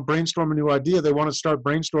go now brainstorm a new idea, they want to start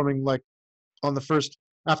brainstorming like on the first,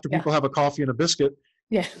 after people have a coffee and a biscuit.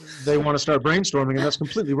 Yeah. They want to start brainstorming, and that's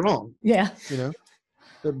completely wrong. Yeah. You know,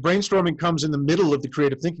 the brainstorming comes in the middle of the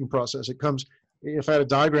creative thinking process. It comes, if I had a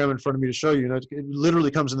diagram in front of me to show you, it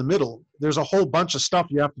literally comes in the middle. There's a whole bunch of stuff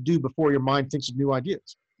you have to do before your mind thinks of new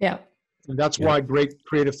ideas. Yeah. And that's why great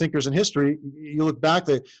creative thinkers in history, you look back,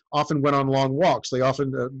 they often went on long walks. They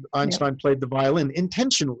often, Einstein played the violin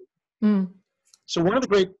intentionally. So one of the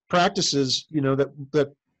great practices,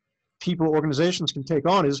 that people, organizations can take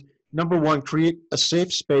on is, number one, create a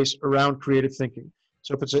safe space around creative thinking.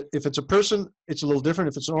 So if it's a person, it's a little different.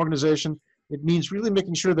 If it's an organization, it means really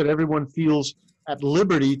making sure that everyone feels at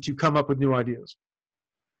liberty to come up with new ideas.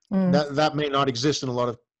 That may not exist in a lot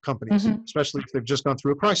of companies, especially if they've just gone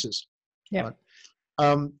through a crisis. Yeah.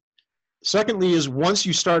 Secondly is, once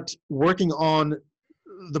you start working on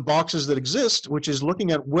the boxes that exist, which is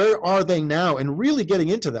looking at where are they now and really getting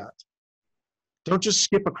into that. Don't just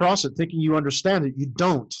skip across it thinking you understand it. You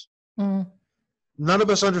don't. None of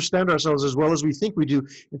us understand ourselves as well as we think we do.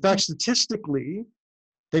 In fact, statistically,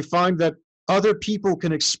 they find that other people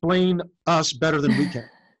can explain us better than we can.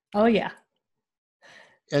 Oh, yeah.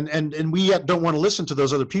 And we yet don't want to listen to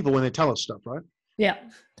those other people when they tell us stuff, right? Yeah.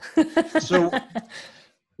 So,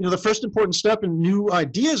 the first important step in new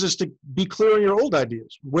ideas is to be clear on your old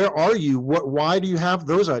ideas. Where are you? Why do you have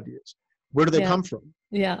those ideas? Where do they come from?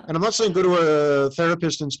 Yeah. And I'm not saying go to a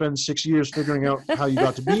therapist and spend 6 years figuring out how you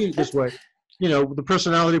got to be this way. The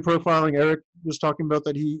personality profiling Eric was talking about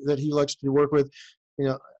that he likes to work with,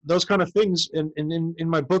 those kind of things. And in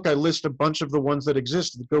my book, I list a bunch of the ones that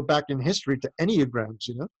exist that go back in history to Enneagrams,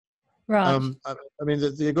 Right. I mean,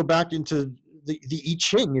 they go back into the I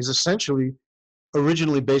Ching is essentially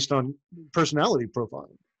originally based on personality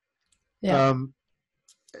profiling. Yeah.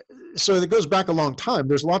 So it goes back a long time.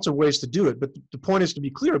 There's lots of ways to do it, but the point is to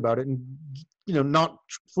be clear about it and, not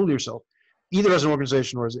fool yourself, either as an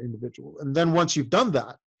organization or as an individual. And then once you've done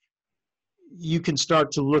that, you can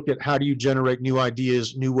start to look at how do you generate new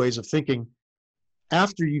ideas, new ways of thinking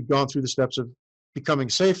after you've gone through the steps of becoming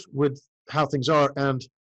safe with how things are and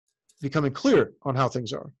becoming clear on how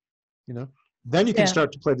things are, Then you can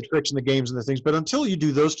start to play the tricks and the games and the things. But until you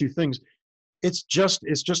do those two things, it's just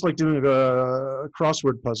like doing a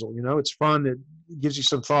crossword puzzle. It's fun. It gives you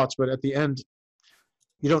some thoughts, but at the end,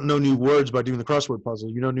 you don't know new words by doing the crossword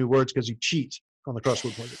puzzle. You know new words because you cheat on the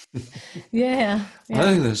crossword puzzle. Yeah. I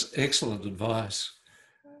think that's excellent advice.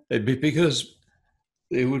 Because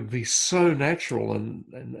it would be so natural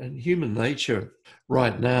and human nature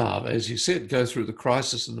right now, as you said, go through the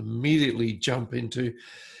crisis and immediately jump into,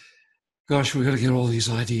 gosh, we've got to get all these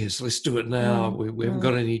ideas. Let's do it now. We haven't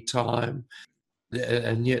got any time.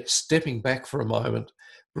 And yet stepping back for a moment,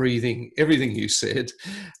 breathing, everything you said,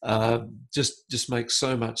 just makes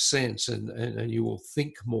so much sense, and you will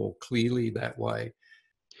think more clearly that way.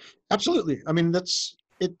 Absolutely. I mean, that's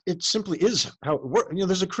it. It simply is how it works.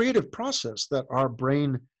 There's a creative process that our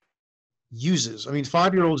brain uses. I mean,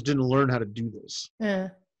 5-year-olds didn't learn how to do this, Yeah.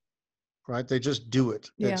 right? They just do it.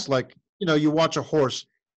 Yeah. It's like, you watch a horse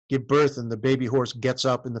give birth and the baby horse gets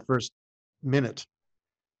up in the first minute.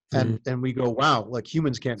 And we go, wow, like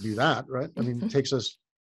humans can't do that, right? I mean, it takes us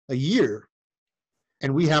a year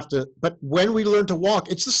and we have to, but when we learn to walk,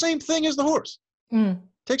 it's the same thing as the horse. It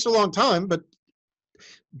takes a long time, but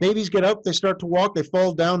babies get up, they start to walk, they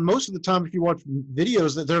fall down. Most of the time, if you watch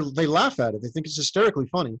videos, they laugh at it. They think it's hysterically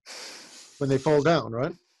funny when they fall down,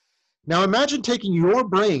 right? Now imagine taking your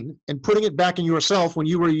brain and putting it back in yourself when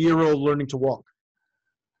you were a year-old learning to walk.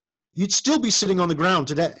 You'd still be sitting on the ground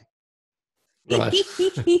today. Right.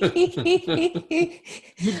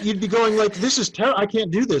 You'd be going like, this is terrible. I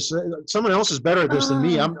can't do this. Someone else is better at this than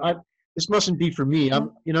me. This mustn't be for me.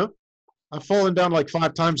 I've fallen down like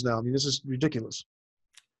 5 times now. I mean, this is ridiculous.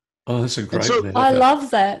 Oh, that's a great metaphor. I love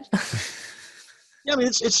that. Yeah, I mean,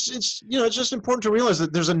 it's just important to realize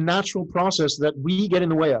that there's a natural process that we get in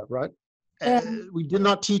the way of, right? We did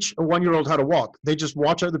not teach a 1-year-old how to walk. They just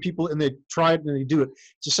watch other people and they try it and they do it.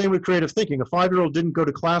 It's the same with creative thinking. A 5-year-old didn't go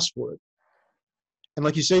to class for it. And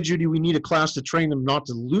like you say, Judy, we need a class to train them not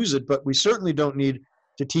to lose it, but we certainly don't need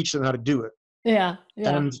to teach them how to do it. Yeah.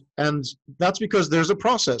 And that's because there's a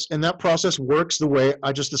process, and that process works the way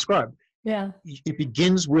I just described. Yeah. It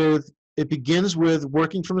begins with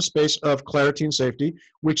working from a space of clarity and safety,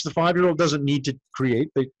 which the 5-year-old doesn't need to create.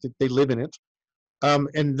 They live in it.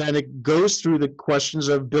 And then it goes through the questions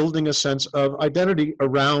of building a sense of identity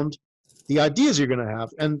around the ideas you're going to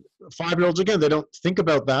have. And 5-year-olds, again, they don't think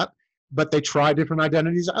about that, but they try different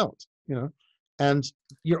identities out, and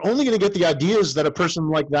you're only going to get the ideas that a person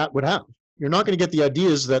like that would have. You're not going to get the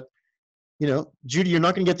ideas that, Judy, you're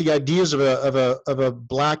not going to get the ideas of a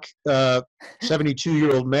black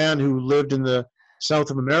 72-year-old man who lived in the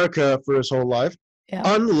South of America for his whole life,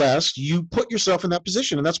 unless you put yourself in that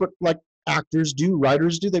position. And that's what like actors do,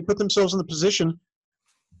 writers do. They put themselves in the position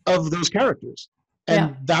of those characters.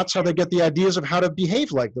 And that's how they get the ideas of how to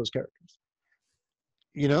behave like those characters.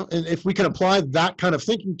 And if we can apply that kind of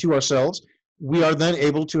thinking to ourselves, we are then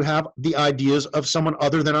able to have the ideas of someone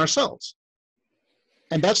other than ourselves.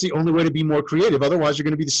 And that's the only way to be more creative. Otherwise, you're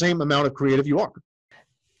going to be the same amount of creative you are.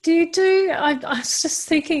 I was just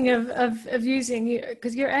thinking of using you,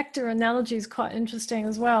 because your actor analogy is quite interesting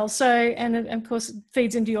as well. So, and of course, it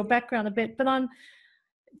feeds into your background a bit. But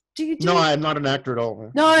No, I'm not an actor at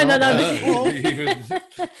all. No.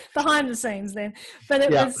 Behind the scenes then. But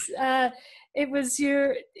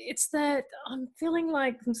it's that I'm feeling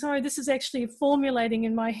like, I'm sorry, this is actually formulating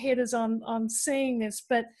in my head as I'm seeing this,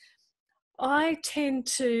 but I can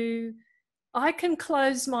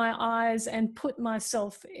close my eyes and put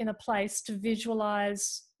myself in a place to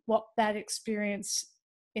visualize what that experience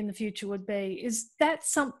in the future would be. Is that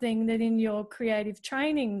something that in your creative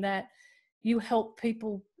training that you help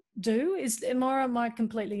people do? Am I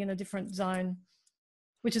completely in a different zone,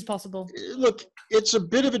 which is possible? Look, it's a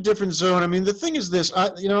bit of a different zone. I mean, the thing is this,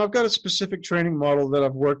 I've got a specific training model that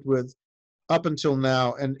I've worked with up until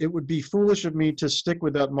now, and it would be foolish of me to stick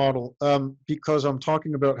with that model because I'm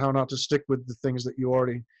talking about how not to stick with the things that you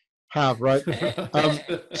already have, right?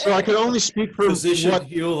 So I can only speak for Physician,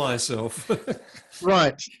 heal thyself.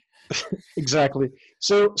 Right, exactly.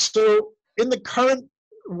 So in the current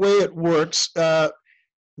way it works, that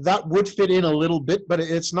would fit in a little bit, but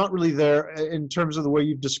it's not really there in terms of the way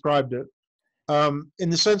you've described it. In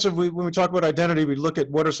the sense of when we talk about identity, we look at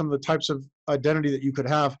what are some of the types of identity that you could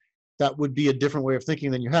have that would be a different way of thinking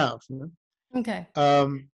than you have. Okay.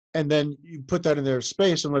 And then you put that in their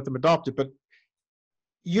space and let them adopt it. But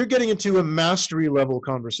you're getting into a mastery level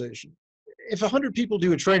conversation. If 100 people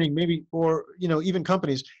do a training, maybe, or even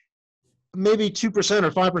companies, maybe 2% or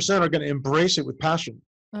 5% are going to embrace it with passion.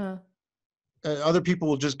 Other people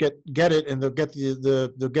will just get it, and they'll get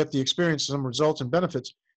the experience, some results and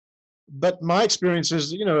benefits. But my experience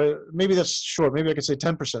is, maybe that's short. Maybe I could say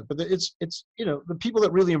 10%. But it's the people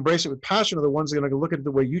that really embrace it with passion are the ones that are going to look at it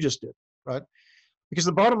the way you just did, right? Because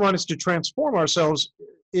the bottom line is to transform ourselves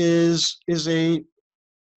is a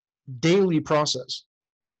daily process.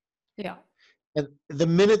 Yeah. And the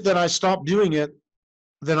minute that I stop doing it,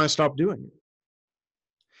 then I stop doing it.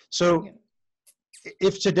 So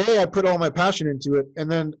if today I put all my passion into it,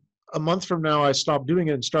 and then a month from now I stop doing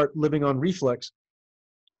it and start living on reflex,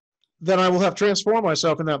 then I will have transformed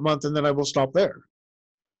myself in that month, and then I will stop there.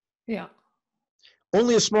 Yeah.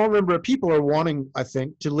 only a small number of people are wanting, I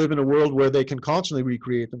think, to live in a world where they can constantly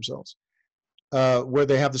recreate themselves, where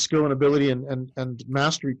they have the skill and ability and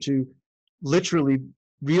mastery to literally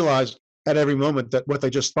realize at every moment that what they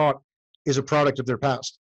just thought is a product of their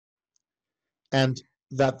past. And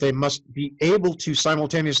that they must be able to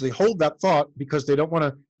simultaneously hold that thought, because they don't want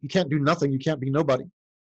to, you can't do nothing, you can't be nobody.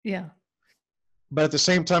 Yeah. But at the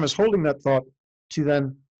same time as holding that thought, to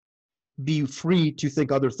then be free to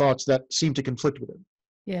think other thoughts that seem to conflict with it.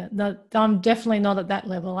 Yeah, no, I'm definitely not at that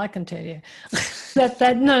level, I can tell you.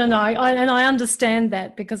 No. I understand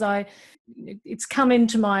that, because it's come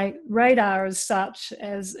into my radar as such,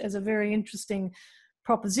 as a very interesting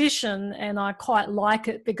proposition, and I quite like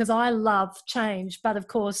it because I love change. But of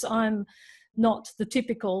course, I'm not the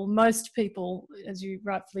typical, most people, as you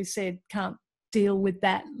rightfully said, can't deal with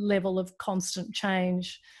that level of constant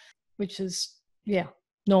change, which is,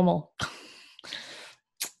 normal.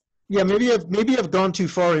 Yeah, maybe I've gone too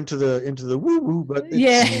far into the woo woo, but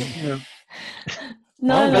it's,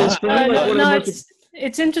 No,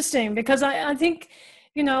 it's interesting, because I think,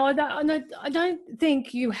 I don't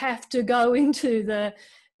think you have to go into the,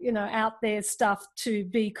 out there stuff to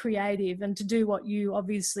be creative and to do what you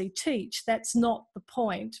obviously teach. That's not the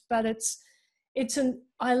point, but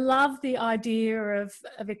I love the idea of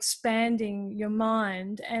expanding your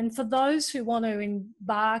mind. And for those who want to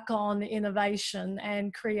embark on innovation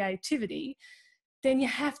and creativity, then you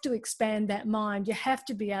have to expand that mind. You have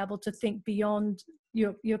to be able to think beyond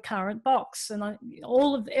your current box. And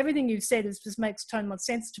all of everything you've said just makes total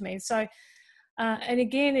sense to me. So, and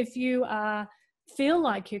again, if you feel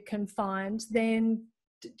like you're confined, then,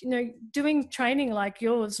 doing training like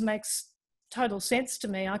yours makes total sense to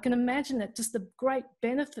me. I can imagine that just the great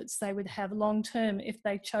benefits they would have long term if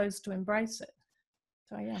they chose to embrace it.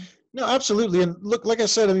 So yeah. No, absolutely. And look, like I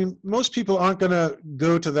said, I mean, most people aren't going to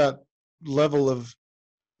go to that level of,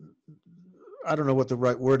 I don't know what the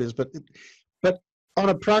right word is, but on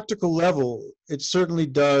a practical level, it certainly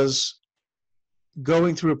does.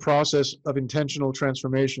 Going through a process of intentional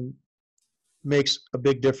transformation makes a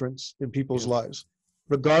big difference in people's lives,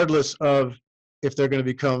 regardless of if they're going to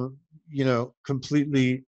become,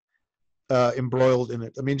 completely embroiled in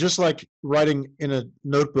it. I mean, just like writing in a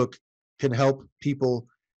notebook can help people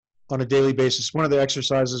on a daily basis. One of the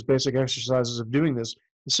basic exercises of doing this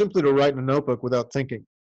is simply to write in a notebook without thinking,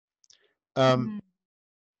 on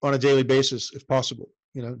a daily basis, if possible.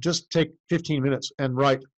 Just take 15 minutes and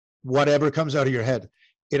write whatever comes out of your head.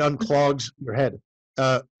 It unclogs your head.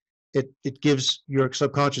 It gives your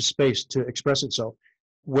subconscious space to express itself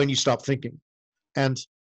when you stop thinking. And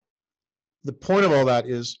the point of all that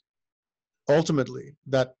is ultimately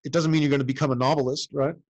that it doesn't mean you're going to become a novelist,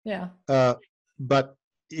 right? Yeah. But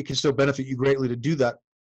it can still benefit you greatly to do that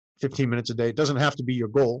 15 minutes a day. It doesn't have to be your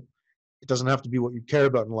goal. It doesn't have to be what you care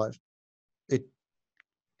about in life.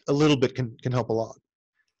 A little bit can help a lot,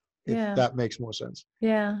 if that makes more sense.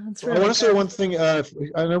 Yeah, that's really I want to say one thing. I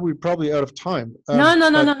know we're probably out of time. No.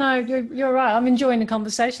 You're right. I'm enjoying the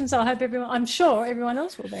conversation, so I'm sure everyone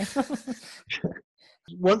else will be.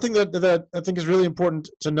 One thing that I think is really important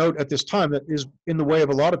to note at this time, that is in the way of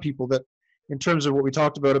a lot of people, that in terms of what we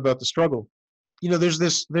talked about the struggle, there's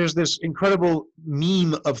this incredible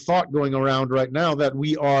meme of thought going around right now that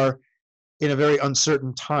we are in a very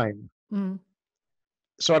uncertain time. Mm.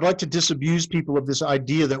 So I'd like to disabuse people of this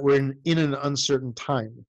idea that we're in an uncertain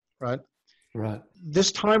time, right? Right.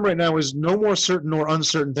 This time right now is no more certain or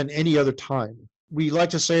uncertain than any other time. We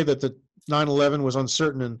like to say that the 9/11 was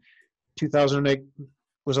uncertain and 2008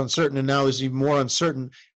 was uncertain, and now is even more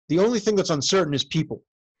uncertain. The only thing that's uncertain is people.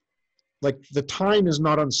 Like, the time is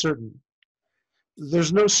not uncertain.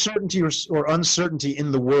 There's no certainty or uncertainty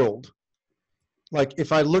in the world. Like,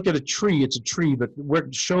 if I look at a tree, it's a tree, but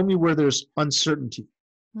show me where there's uncertainty.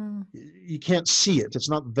 You can't see it. It's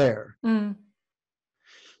not there.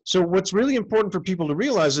 So what's really important for people to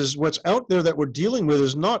realize is what's out there that we're dealing with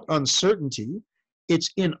is not uncertainty. It's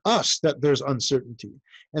in us that there's uncertainty.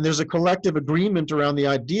 And there's a collective agreement around the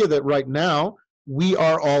idea that right now we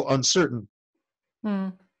are all uncertain.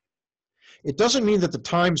 It doesn't mean that the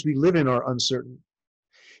times we live in are uncertain.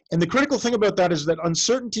 And the critical thing about that is that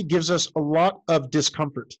uncertainty gives us a lot of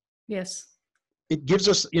discomfort. Yes. It gives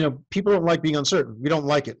us, people don't like being uncertain. We don't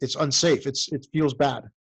like it. It's unsafe. It feels bad.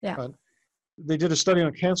 Yeah. They did a study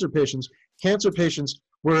on cancer patients. Cancer patients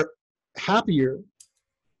were happier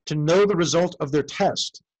to know the result of their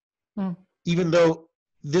test, even though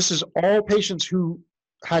this is all patients who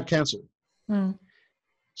had cancer.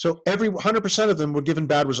 So 100% of them were given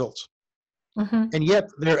bad results. And yet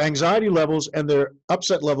their anxiety levels and their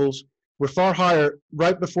upset levels were far higher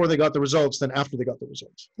right before they got the results than after they got the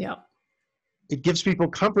results. Yeah. It gives people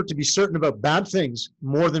comfort to be certain about bad things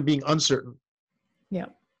more than being uncertain. Yeah.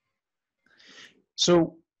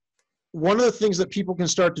 So one of the things that people can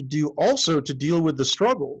start to do also to deal with the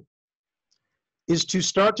struggle is to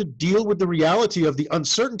start to deal with the reality of the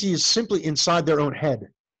uncertainty is simply inside their own head.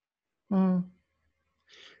 Mm.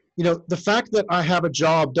 You know, the fact that I have a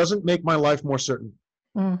job doesn't make my life more certain.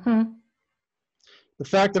 Mm-hmm. The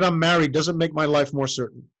fact that I'm married doesn't make my life more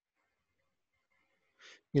certain.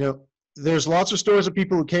 You know, there's lots of stories of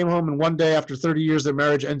people who came home and one day after 30 years, their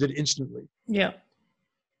marriage ended instantly. Yeah.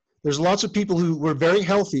 There's lots of people who were very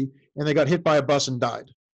healthy and they got hit by a bus and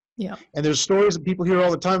died. Yeah. And there's stories that people hear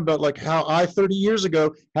all the time about like how I 30 years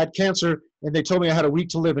ago had cancer and they told me I had a week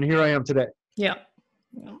to live and here I am today. Yeah.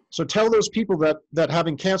 So tell those people that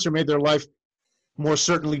having cancer made their life more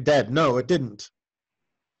certainly dead. No, it didn't.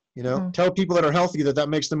 You know, tell people that are healthy that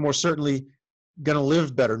makes them more certainly going to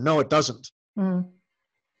live better. No, it doesn't.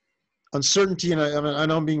 Uncertainty, and I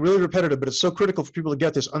know I'm being really repetitive, but it's so critical for people to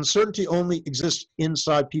get this. Uncertainty only exists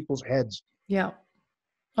inside people's heads. Yeah.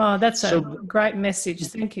 Oh, that's a great message.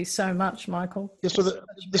 Thank you so much, Michael. Yeah, so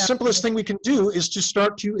the simplest thing we can do is to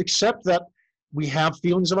start to accept that we have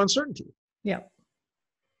feelings of uncertainty. Yeah.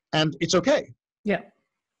 And it's okay. Yeah.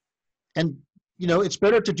 And, you know, it's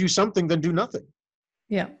better to do something than do nothing.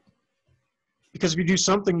 Yeah. Because if you do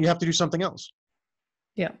something, you have to do something else.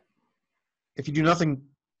 Yeah. If you do nothing,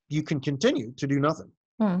 you can continue to do nothing.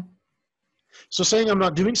 Mm. So saying I'm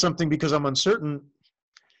not doing something because I'm uncertain,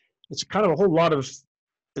 it's kind of a whole lot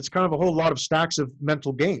of stacks of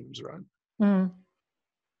mental games, right? Mm.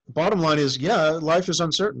 The bottom line is, yeah, life is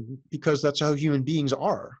uncertain because that's how human beings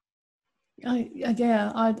are.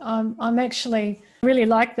 Yeah, I'm actually really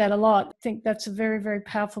like that a lot. I think that's a very, very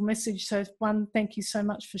powerful message. So one, thank you so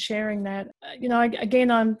much for sharing that. You know, again,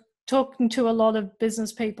 I'm talking to a lot of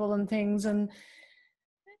business people and things, and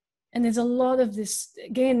there's a lot of this,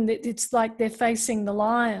 again, it's like they're facing the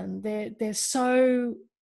lion. They're so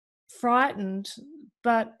frightened,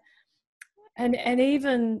 but, and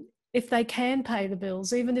even if they can pay the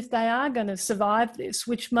bills, even if they are going to survive this,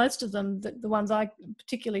 which most of them, the ones I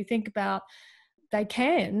particularly think about, they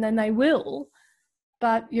can and they will.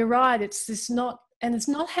 But you're right, it's not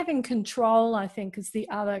having control, I think, is the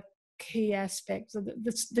other key aspect. So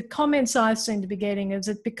the comments I seem to be getting is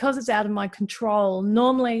that because it's out of my control,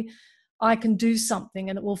 normally I can do something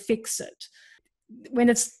and it will fix it. When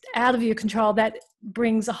it's out of your control, that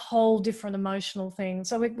brings a whole different emotional thing.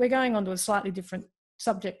 So we're going on to a slightly different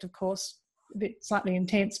subject, of course, a bit slightly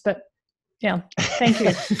intense, but yeah, thank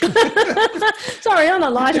you. Sorry, on a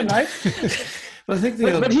lighter note. I think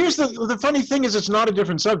but here's the funny thing is it's not a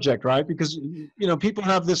different subject, right? Because, you know, people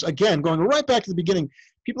have this, again, going right back to the beginning,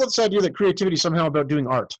 people have this idea that creativity is somehow about doing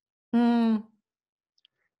art. Mm.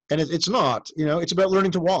 And it's not, you know, it's about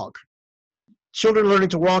learning to walk. Children learning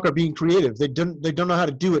to walk are being creative. They don't know how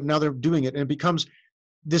to do it. Now they're doing it. And it becomes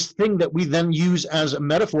this thing that we then use as a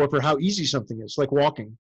metaphor for how easy something is, like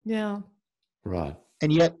walking. Yeah. Right.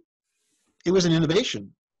 And yet it was an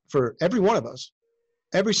innovation for every one of us,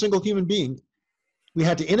 every single human being. We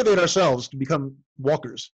had to innovate ourselves to become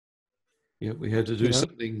walkers. Yeah, we had to do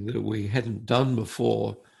something that we hadn't done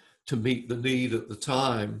before to meet the need at the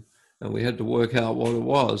time. And we had to work out what it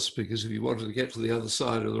was, because if you wanted to get to the other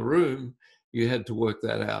side of the room, you had to work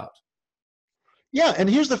that out. Yeah, and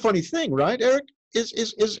here's the funny thing, right, Eric?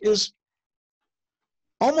 Is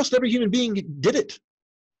almost every human being did it.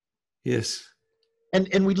 Yes.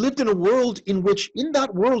 And we lived in a world in which, in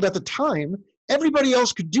that world at the time, everybody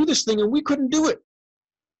else could do this thing and we couldn't do it.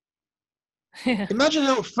 Yeah. Imagine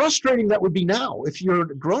how frustrating that would be now if you're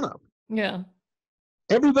a grown-up. Yeah.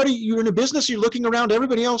 Everybody, you're in a business, you're looking around,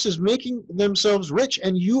 everybody else is making themselves rich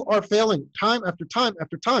and you are failing time after time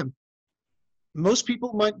after time. Most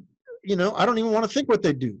people might, you know, I don't even want to think what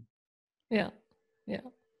they do. Yeah. Yeah.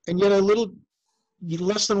 And yet a little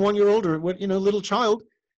less than 1 year old or what, you know, little child,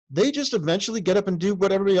 they just eventually get up and do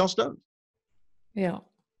what everybody else does. Yeah.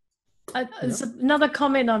 There's another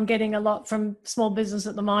comment I'm getting a lot from small business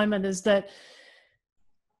at the moment is that,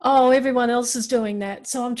 oh, everyone else is doing that,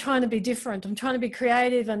 so I'm trying to be different. I'm trying to be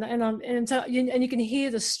creative, and so you can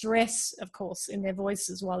hear the stress, of course, in their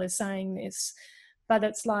voices while they're saying this. But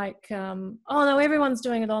it's like, oh no, everyone's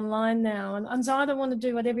doing it online now, and so I don't want to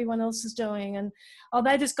do what everyone else is doing, and oh,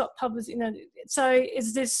 they just got published, you know. So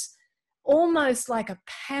is this almost like a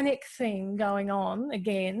panic thing going on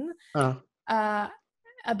again?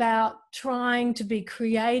 About trying to be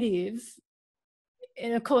creative.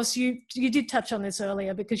 And of course you did touch on this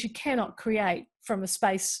earlier, because you cannot create from a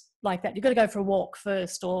space like that. You've got to go for a walk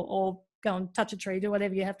first or go and touch a tree, do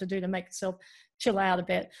whatever you have to do to make yourself chill out a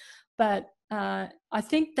bit. But I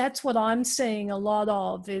think that's what I'm seeing a lot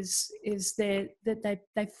of is that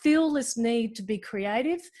they feel this need to be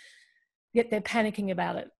creative, yet they're panicking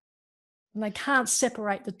about it. And they can't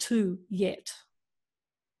separate the two yet.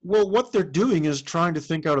 Well, what they're doing is trying to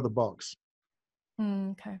think out of the box.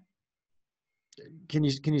 Okay. Can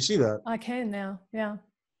you see that? I can now, yeah.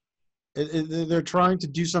 They're trying to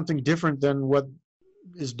do something different than what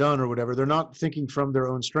is done or whatever. They're not thinking from their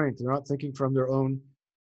own strength. They're not thinking from their own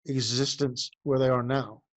existence where they are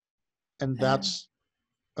now. And that's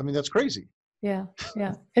crazy. Yeah.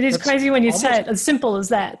 It is crazy when you say it, as simple as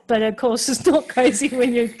that. But of course, it's not crazy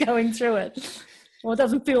when you're going through it. Well, it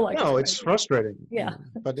doesn't feel like no, it's frustrating. Yeah.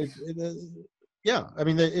 But yeah, I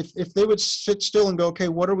mean, if they would sit still and go, okay,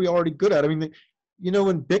 what are we already good at? I mean,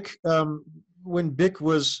 when Bic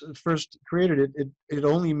was first created, it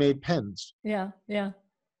only made pens. Yeah.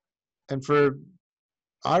 And for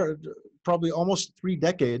probably almost 3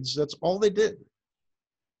 decades, that's all they did.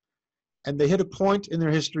 And they hit a point in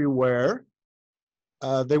their history where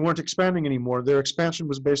they weren't expanding anymore. Their expansion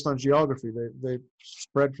was based on geography. They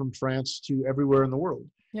spread from France to everywhere in the world.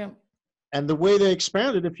 Yeah. And the way they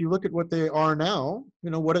expanded, if you look at what they are now,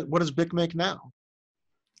 what does Bic make now?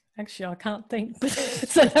 Actually, I can't think.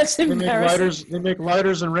 So that's embarrassing. They make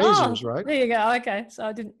lighters and razors, right? There you go. Okay, so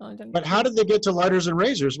I didn't. But how did they get to lighters and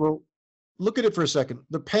razors? Well, look at it for a second.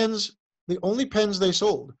 The only pens they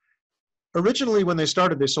sold. Originally, when they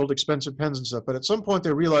started, they sold expensive pens and stuff. But at some point,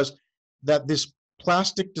 they realized that this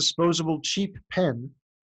plastic, disposable, cheap pen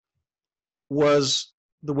was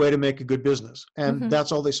the way to make a good business. And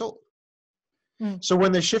that's all they sold. So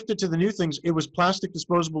when they shifted to the new things, it was plastic,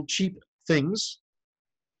 disposable, cheap things.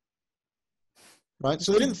 Right?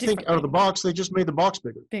 So they didn't think out of the box. They just made the box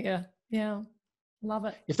bigger. Bigger. Yeah. Love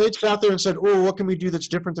it. If they'd sat there and said, oh, what can we do that's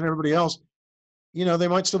different than everybody else? They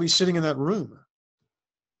might still be sitting in that room.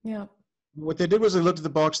 Yeah. What they did was they looked at the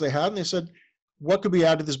box they had and they said, what could we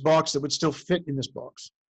add to this box that would still fit in this box?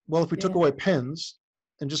 Well, if we took away pens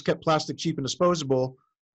and just kept plastic cheap and disposable,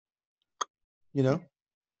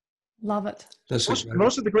 Love it.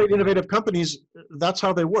 Most of the great innovative companies, that's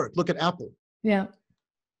how they work. Look at Apple. Yeah.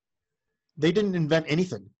 They didn't invent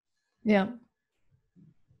anything. Yeah. Do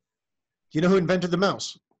you know who invented the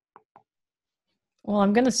mouse? Well,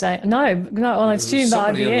 I'm going to say no. Well, I assume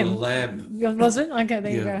somebody IBM. in the lab. Was it? Okay,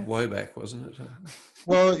 there you go. Way back, wasn't it?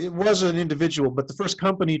 Well, it was an individual, but the first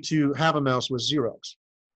company to have a mouse was Xerox.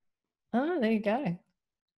 Oh, there you go.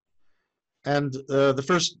 And the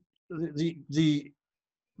first, the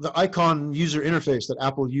icon user interface that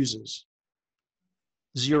Apple uses,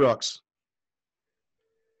 Xerox.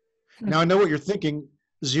 Now I know what you're thinking.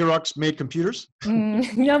 Xerox made computers.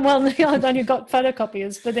 Yeah, well, then you've got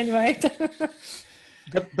photocopiers, but anyway.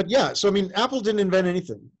 But yeah, so I mean, Apple didn't invent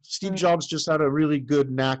anything. Steve Jobs just had a really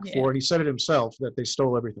good knack for, and he said it himself, that they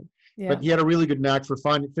stole everything. Yeah. But he had a really good knack for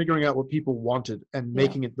figuring out what people wanted and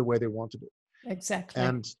making it the way they wanted it. Exactly.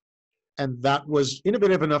 And that was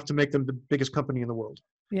innovative enough to make them the biggest company in the world.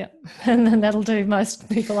 Yeah, and then that'll do most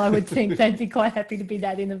people, I would think. They'd be quite happy to be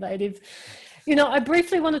that innovative. I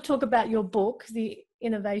briefly want to talk about your book, The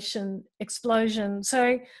Innovation Explosion.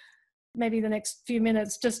 So maybe the next few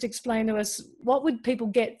minutes, just explain to us, what would people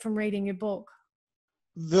get from reading your book?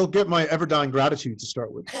 They'll get my ever-dying gratitude to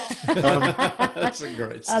start with. That's a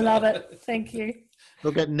great start. I love it. Thank you.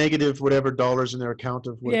 They'll get negative whatever dollars in their account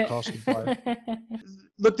of what it costs to buy it.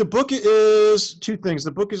 Look, the book is 2 things.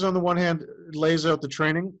 The book is, on the one hand, lays out the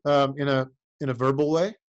training in a verbal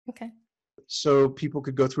way. Okay. So people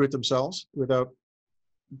could go through it themselves without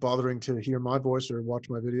bothering to hear my voice or watch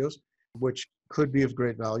my videos, which could be of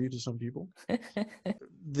great value to some people.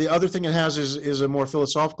 The other thing it has is a more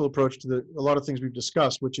philosophical approach to a lot of things we've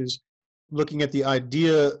discussed, which is looking at the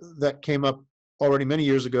idea that came up already many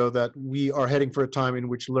years ago, that we are heading for a time in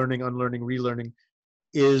which learning, unlearning, relearning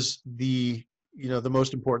is the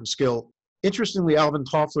most important skill. Interestingly, Alvin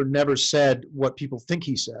Toffler never said what people think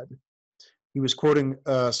he said. He was quoting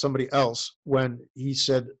somebody else when he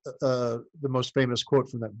said the most famous quote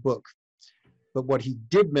from that book. But what he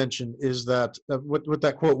did mention is that what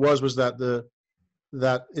that quote was that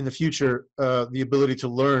in the future, the ability to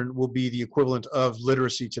learn will be the equivalent of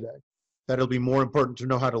literacy today. That it'll be more important to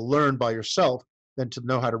know how to learn by yourself than to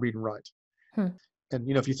know how to read and write. And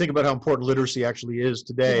if you think about how important literacy actually is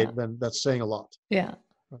today, then that's saying a lot. Yeah.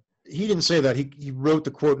 He didn't say that. He wrote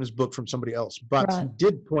the quote in his book from somebody else. But he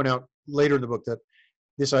did point out later in the book that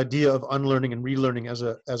this idea of unlearning and relearning as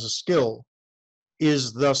a skill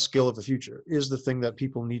is the skill of the future, is the thing that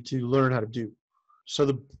people need to learn how to do. So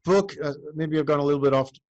the book, maybe I've gone a little bit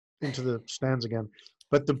off into the stands again.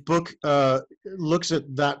 But the book looks at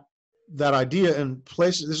that idea and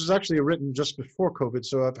places. This was actually written just before COVID,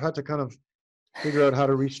 so I've had to kind of figure out how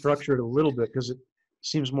to restructure it a little bit because it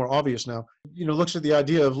seems more obvious now. Looks at the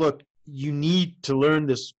idea of, look, you need to learn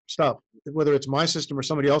this stuff, whether it's my system or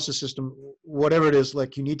somebody else's system, whatever it is.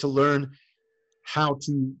 Like, you need to learn how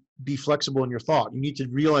to be flexible in your thought. You need to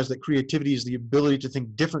realize that creativity is the ability to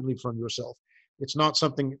think differently from yourself. It's not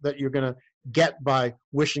something that you're going to get by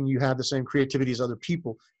wishing you had the same creativity as other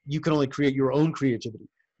people. You can only create your own creativity.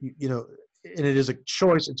 And it is a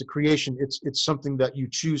choice. It's a creation. It's something that you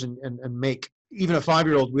choose and make. Even a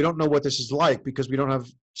 5-year-old, we don't know what this is like because we don't have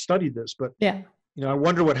studied this. But Yeah. I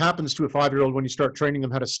wonder what happens to a 5-year-old when you start training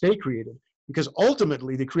them how to stay creative, because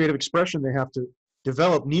ultimately the creative expression they have to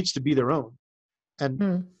develop needs to be their own.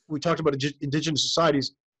 And we talked about indigenous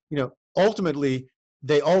societies. Ultimately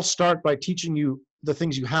they all start by teaching you the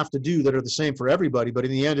things you have to do that are the same for everybody. But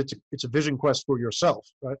in the end, it's a vision quest for yourself,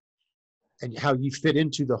 right? And how you fit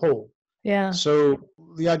into the whole. Yeah. So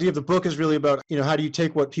the idea of the book is really about, how do you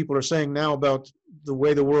take what people are saying now about the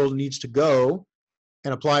way the world needs to go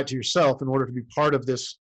and apply it to yourself in order to be part of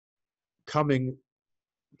this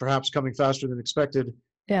perhaps coming faster than expected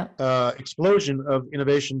explosion of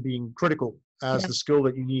innovation being critical as the skill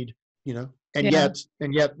that you need,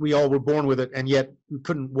 and yet we all were born with it, and yet we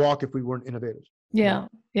couldn't walk if we weren't innovative. Yeah.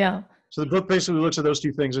 Yeah. So the book basically looks at those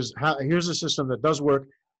two things: here's a system that does work.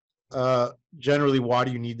 Generally, why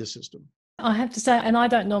do you need the system? I have to say, and I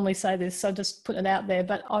don't normally say this, so just put it out there,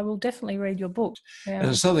 but I will definitely read your book. Yeah.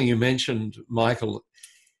 And something you mentioned, Michael,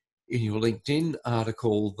 in your LinkedIn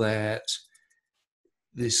article, that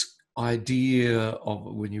this idea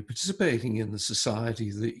of when you're participating in the society,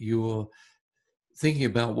 that you're thinking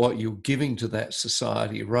about what you're giving to that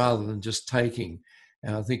society rather than just taking.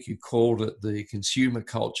 And I think you called it the consumer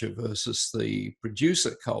culture versus the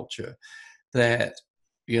producer culture, that,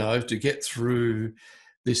 to get through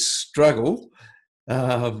this struggle,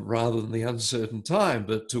 rather than the uncertain time,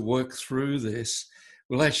 but to work through this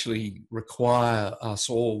will actually require us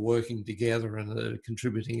all working together and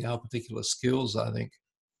contributing our particular skills, I think.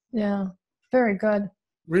 Yeah, very good.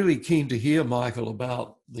 Really keen to hear, Michael,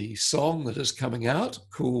 about the song that is coming out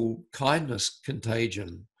called Kindness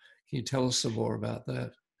Contagion. Can you tell us some more about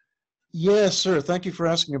that? Yes, sir. Thank you for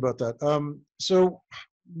asking about that. So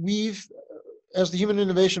we've, as the Human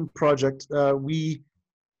Innovation Project, we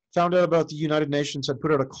found out about the United Nations had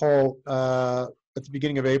put out a call at the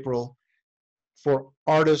beginning of April for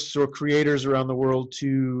artists or creators around the world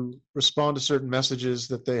to respond to certain messages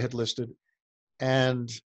that they had listed.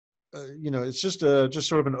 And it's just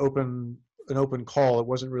sort of an open call. It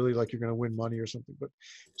wasn't really like you're going to win money or something. But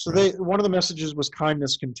so one of the messages was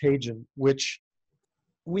kindness contagion, which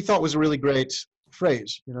we thought was a really great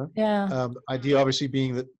phrase. Yeah. Idea obviously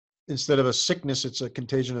being that instead of a sickness, it's a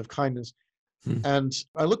contagion of kindness. And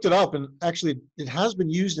I looked it up, and actually it has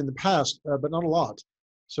been used in the past, but not a lot.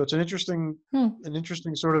 So it's an interesting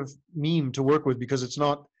sort of meme to work with, because it's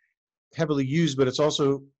not heavily used, but it's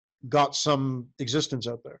also got some existence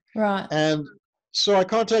out there. Right. And so I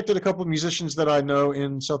contacted a couple of musicians that I know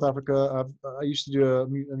in South Africa. I used to do a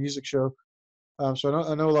music show. So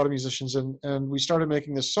I know a lot of musicians, and we started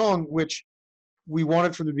making this song, which we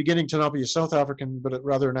wanted from the beginning to not be a South African, but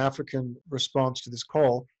rather an African response to this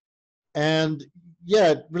call. And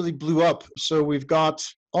yeah, it really blew up. So we've got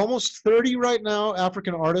almost 30 right now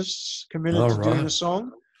African artists committed to doing the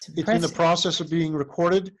song. It's in the process of being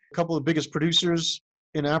recorded. A couple of the biggest producers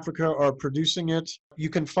in Africa are producing it. You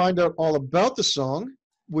can find out all about the song,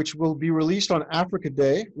 which will be released on Africa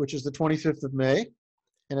Day, which is the 25th of May.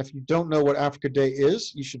 And if you don't know what Africa Day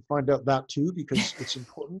is, you should find out that too, because it's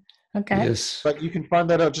important. Okay. Yes. But you can find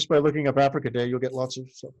that out just by looking up Africa Day. You'll get lots of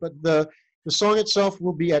stuff. But the song itself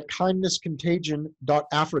will be at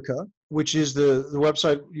kindnesscontagion.africa, which is the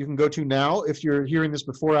website you can go to now. If you're hearing this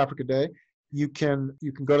before Africa Day, you can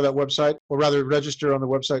go to that website, or rather register on the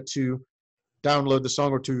website to download the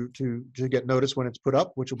song, or to get notice when it's put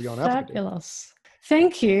up, which will be on Africa Day. Fabulous.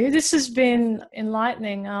 Thank you. This has been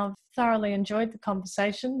enlightening. I've thoroughly enjoyed the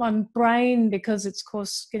conversation. My brain, because it's, of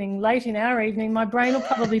course, getting late in our evening, my brain will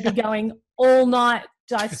probably be going all night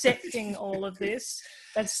dissecting all of this.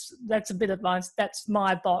 That's a bit of that's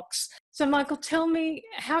my box. So, Michael, tell me,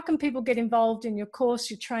 how can people get involved in your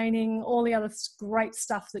course, your training, all the other great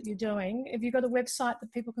stuff that you're doing? Have you got a website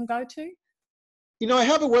that people can go to? I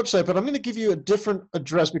have a website, but I'm going to give you a different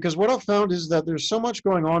address, because what I've found is that there's so much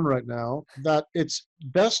going on right now that it's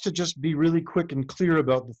best to just be really quick and clear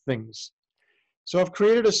about the things. So I've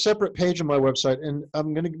created a separate page on my website, and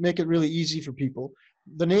I'm going to make it really easy for people.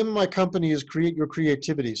 The name of my company is Create Your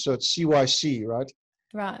Creativity. So it's CYC, right?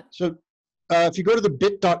 Right. So if you go to the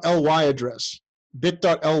bit.ly address,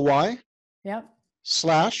 bit.ly Yep. /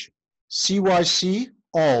 CYC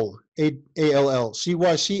all, ALL,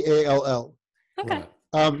 CYC ALL. Okay.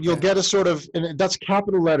 Right. You'll get a sort of, and that's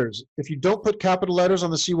capital letters. If you don't put capital letters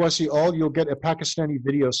on the CYC all, you'll get a Pakistani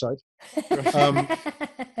video site.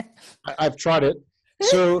 I've tried it.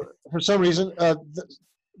 So for some reason,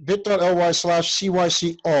 bit.ly /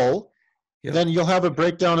 CYC all, Yep. then you'll have a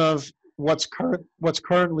breakdown of what's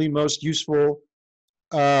currently most useful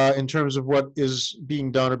in terms of what is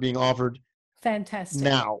being done or being offered Fantastic.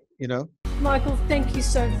 now, you know? Michael, thank you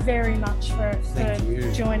so very much for Thank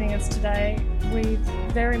you. joining us today. We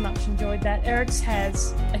very much enjoyed that. Eric's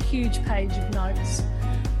has a huge page of notes,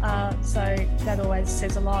 so that always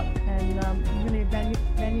says a lot, and really value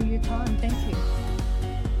your time. Thank you.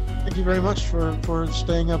 Thank you very much for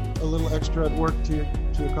staying up a little extra at work to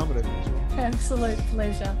accommodate me as well. Absolute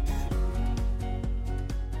pleasure.